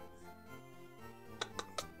Koga.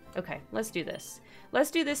 Okay, let's do this.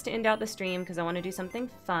 Let's do this to end out the stream, because I want to do something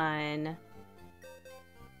fun.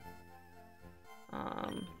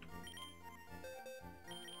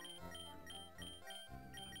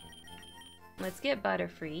 Let's get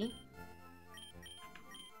Butterfree.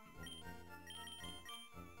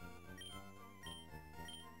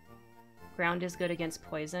 Ground is good against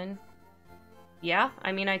poison. Yeah,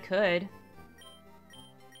 I mean, I could.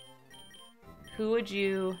 Who would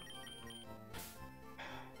you...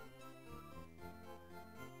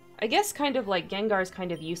 I guess kind of like Gengar's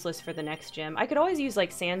kind of useless for the next gym. I could always use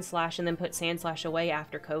like Sand Slash and then put Sand Slash away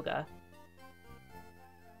after Koga.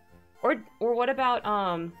 Or what about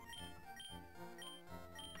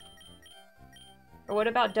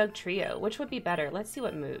Doug Trio? Which would be better? Let's see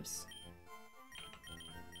what moves.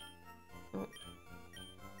 Oh.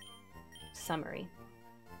 Summary.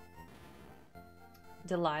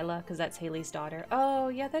 Delilah, because that's Haley's daughter. Oh,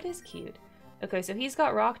 yeah, that is cute. Okay, so he's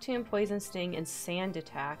got Rock Tomb, Poison Sting, and Sand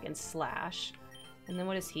Attack, and Slash. And then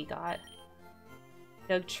what has he got?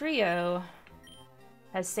 Doug Trio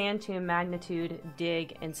has Sand Tomb, Magnitude,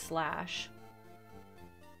 Dig, and Slash.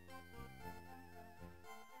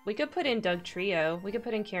 We could put in Doug Trio. We could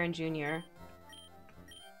put in Karen Jr.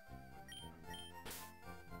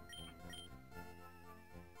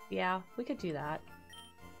 Yeah, we could do that.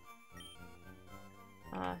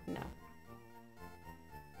 No.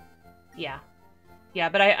 Yeah. Yeah,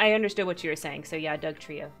 but I understood what you were saying, so yeah, Doug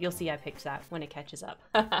Trio. You'll see I picked that when it catches up.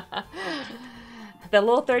 The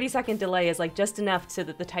little 30-second delay is like just enough so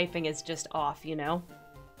that the typing is just off, you know?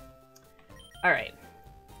 Alright.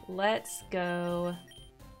 Let's go...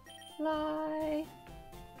 fly.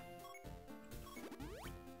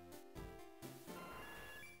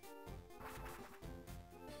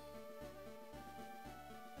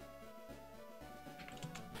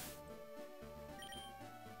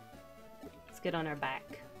 Get on our back.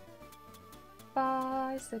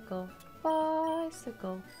 Bicycle,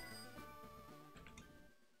 bicycle.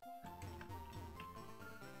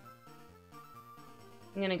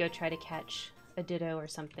 I'm gonna go try to catch a Ditto or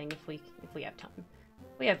something if we have time.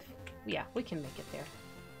 Yeah, we can make it there.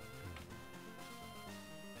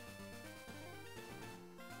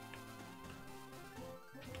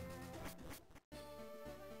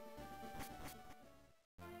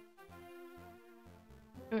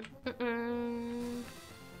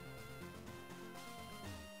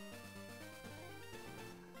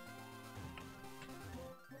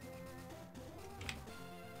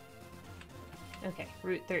 Okay,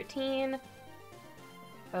 Route 13.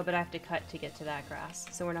 Oh, but I have to cut to get to that grass,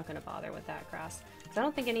 so we're not going to bother with that grass. So I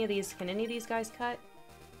don't think any of these... Can any of these guys cut?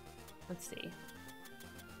 Let's see.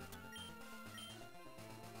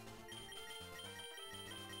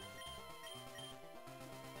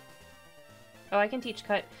 Oh, I can teach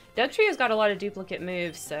cut. Dugtree has got a lot of duplicate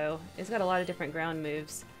moves, so it's got a lot of different ground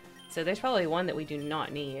moves. So there's probably one that we do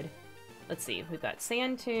not need. Let's see. We've got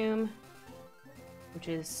Sand Tomb, which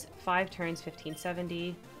is 5 turns,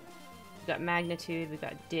 1570. We've got Magnitude, we've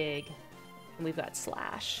got Dig, and we've got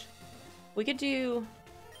Slash. We could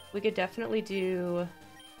definitely do...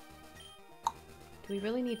 Do we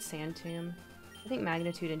really need Sand Tomb? I think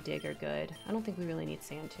Magnitude and Dig are good. I don't think we really need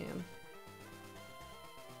Sand Tomb.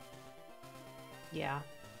 Yeah.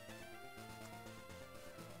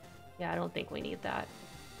 Yeah, I don't think we need that.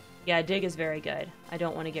 Yeah, Dig is very good. I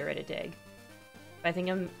don't want to get rid of Dig. But I think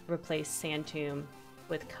I'm going to replace Sand Tomb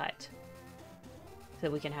with Cut. So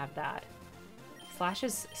we can have that. Slash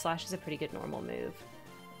is a pretty good normal move.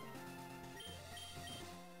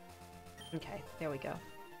 Okay, there we go.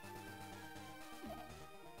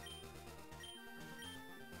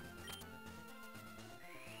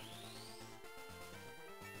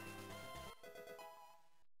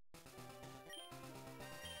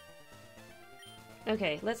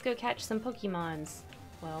 Okay, let's go catch some Pokemons.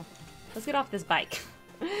 Well, let's get off this bike.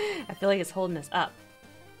 I feel like it's holding us up.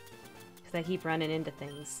 Because I keep running into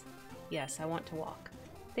things. Yes, I want to walk.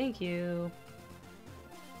 Thank you.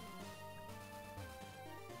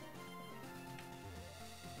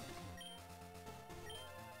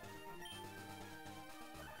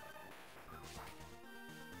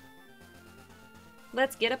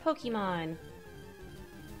 Let's get a Pokemon.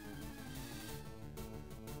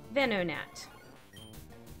 Venonat.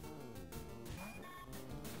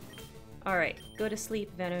 Alright, go to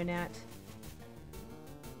sleep, Venonat.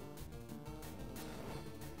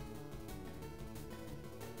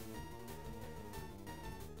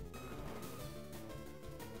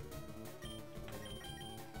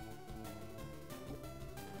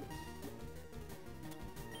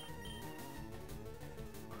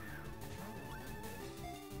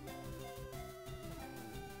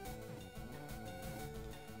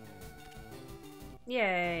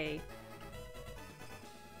 Yay!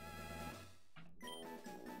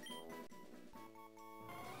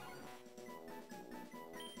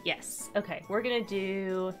 Yes. Okay, we're gonna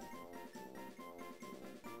do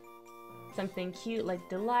something cute like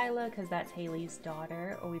Delilah, because that's Haley's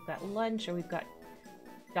daughter. Or we've got Lunch, or we've got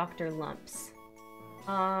Dr. Lumps.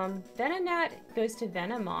 Venonat goes to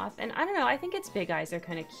Venomoth, and I don't know, I think its big eyes are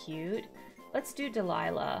kind of cute. Let's do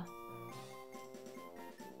Delilah.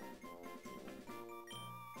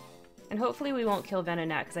 And hopefully we won't kill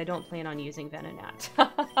Venonat, because I don't plan on using Venonat.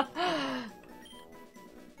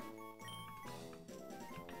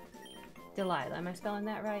 Delilah, am I spelling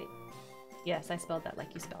that right? Yes, I spelled that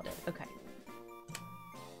like you spelled it. Okay.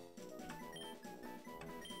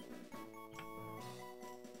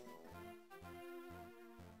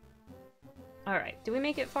 Alright, do we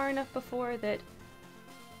make it far enough before that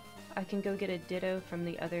I can go get a Ditto from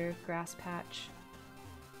the other grass patch?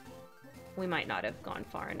 We might not have gone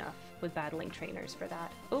far enough with battling trainers for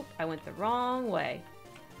that. Oh, I went the wrong way.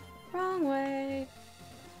 Wrong way.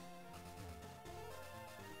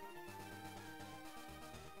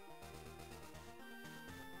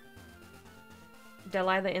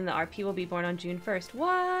 Delilah in the RP will be born on June 1st.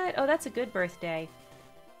 What? Oh, that's a good birthday.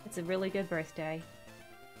 That's a really good birthday.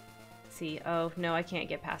 Let's see. Oh, no, I can't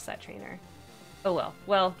get past that trainer. Oh, well.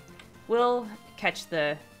 Well, we'll catch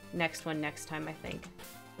the next one next time, I think.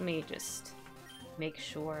 Let me just make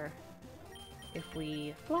sure if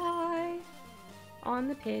we fly on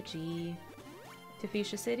the Pidgey to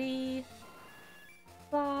Fuchsia City.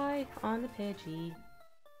 Fly on the Pidgey.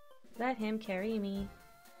 Let him carry me.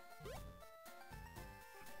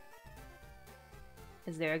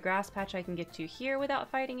 Is there a grass patch I can get to here without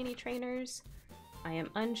fighting any trainers? I am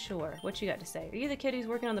unsure. What you got to say? Are you the kid who's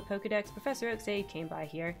working on the Pokedex? Professor Oak's aide came by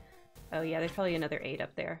here. Oh yeah, there's probably another aide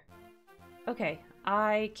up there. Okay,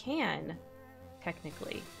 I can,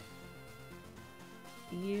 technically.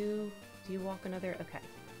 Do you walk another? Okay.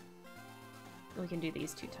 We can do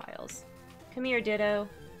these 2 tiles. Come here, Ditto.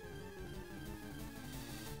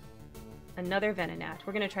 Another Venonat.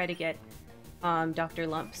 We're gonna try to get Dr.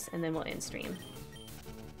 Lumps, and then we'll end stream.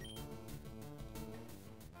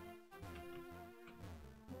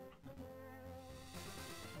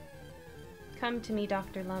 Come to me,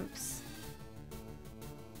 Dr. Lumps.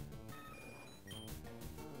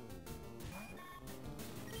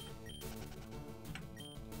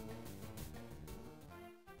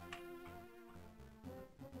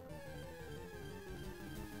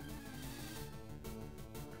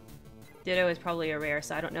 Ditto is probably a rare,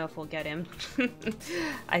 so I don't know if we'll get him.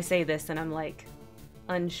 I say this and I'm like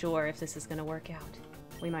unsure if this is gonna work out.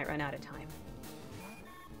 We might run out of time.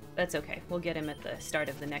 That's okay. We'll get him at the start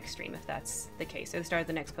of the next stream if that's the case, or the start of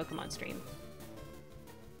the next Pokemon stream.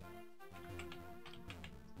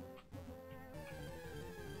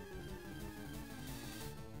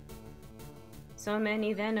 So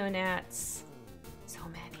many Venonats. So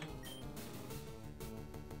many.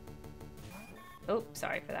 Oh,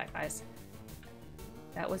 sorry for that, guys.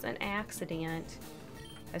 That was an accident.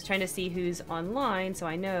 I was trying to see who's online so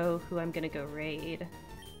I know who I'm gonna go raid.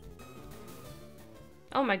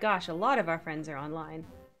 Oh my gosh, a lot of our friends are online.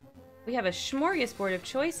 We have a smorgasbord of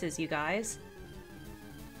choices, you guys.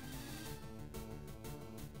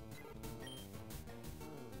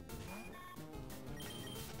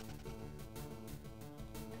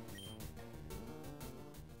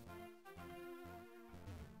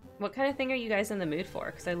 What kind of thing are you guys in the mood for?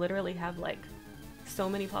 Because I literally have, like, so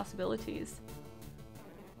many possibilities.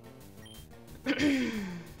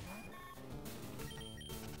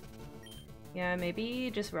 Yeah,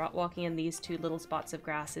 maybe just walking in these two little spots of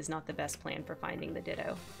grass is not the best plan for finding the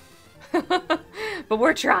Ditto. But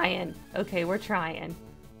we're trying. Okay, we're trying.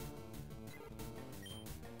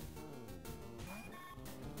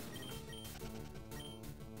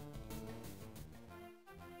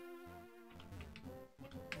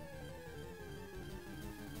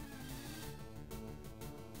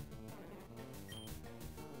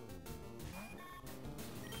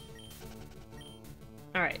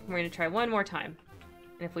 Alright, we're gonna try one more time.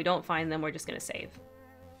 And if we don't find them, we're just gonna save.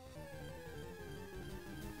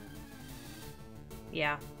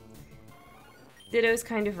 Yeah. Ditto's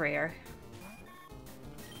kind of rare.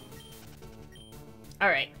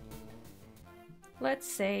 Alright.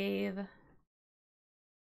 Let's save.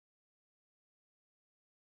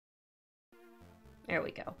 There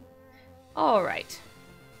we go. Alright.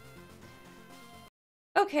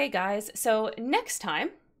 Okay, guys, so next time,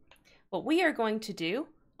 what we are going to do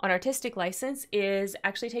on Artistic License is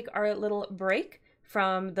actually take our little break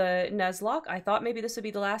from the Nuzlocke. I thought maybe this would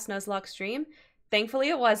be the last Nuzlocke stream. Thankfully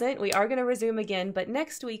it wasn't. We are going to resume again, but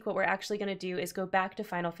next week what we're actually going to do is go back to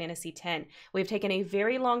Final Fantasy X. We've taken a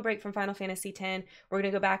very long break from Final Fantasy X. We're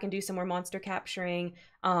going to go back and do some more monster capturing,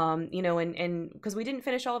 you know, and because we didn't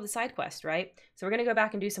finish all of the side quests, right? So we're going to go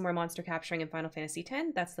back and do some more monster capturing in Final Fantasy X.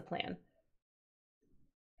 That's the plan.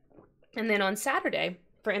 And then on Saturday,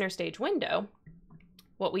 for Interstage Window,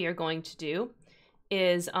 what we are going to do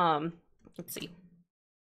is, let's see.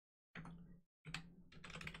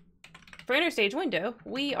 For Interstage Window,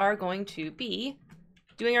 we are going to be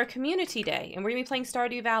doing our community day, and we're going to be playing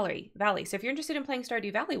Stardew Valley. So if you're interested in playing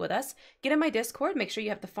Stardew Valley with us, get in my Discord, make sure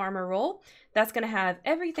you have the farmer role. That's going to have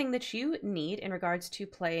everything that you need in regards to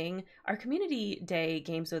playing our community day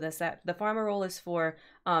games with us. That the farmer role is for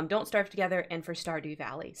Don't Starve Together and for Stardew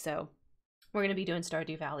Valley. So we're going to be doing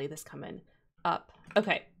Stardew Valley this coming up.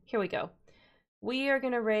 Okay, here we go. We are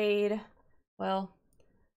going to raid, well,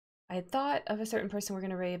 I had thought of a certain person we're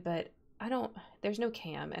going to raid, but I don't, there's no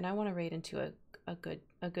cam, and I want to raid into a good,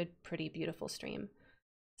 pretty, beautiful stream.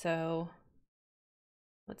 So,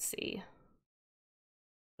 let's see.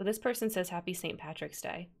 So this person says Happy St. Patrick's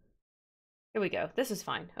Day. Here we go. This is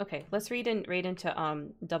fine. Okay, let's raid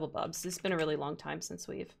into Double Bubs. This has been a really long time since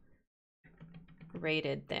we've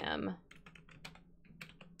raided them.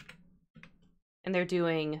 And they're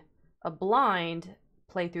doing a blind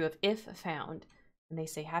playthrough of If Found. And they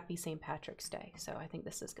say Happy St. Patrick's Day. So I think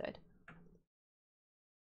this is good.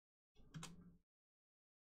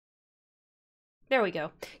 There we go.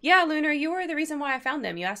 Yeah, Lunar, you were the reason why I found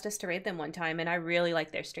them. You asked us to raid them one time, and I really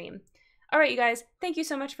like their stream. All right, you guys, thank you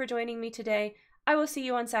so much for joining me today. I will see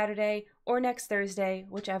you on Saturday or next Thursday,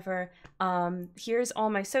 whichever. Here's all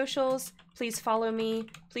my socials. Please follow me.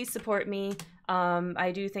 Please support me.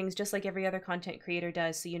 I do things just like every other content creator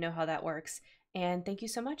does, so you know how that works. And thank you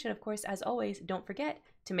so much. And of course, as always, don't forget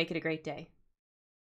to make it a great day.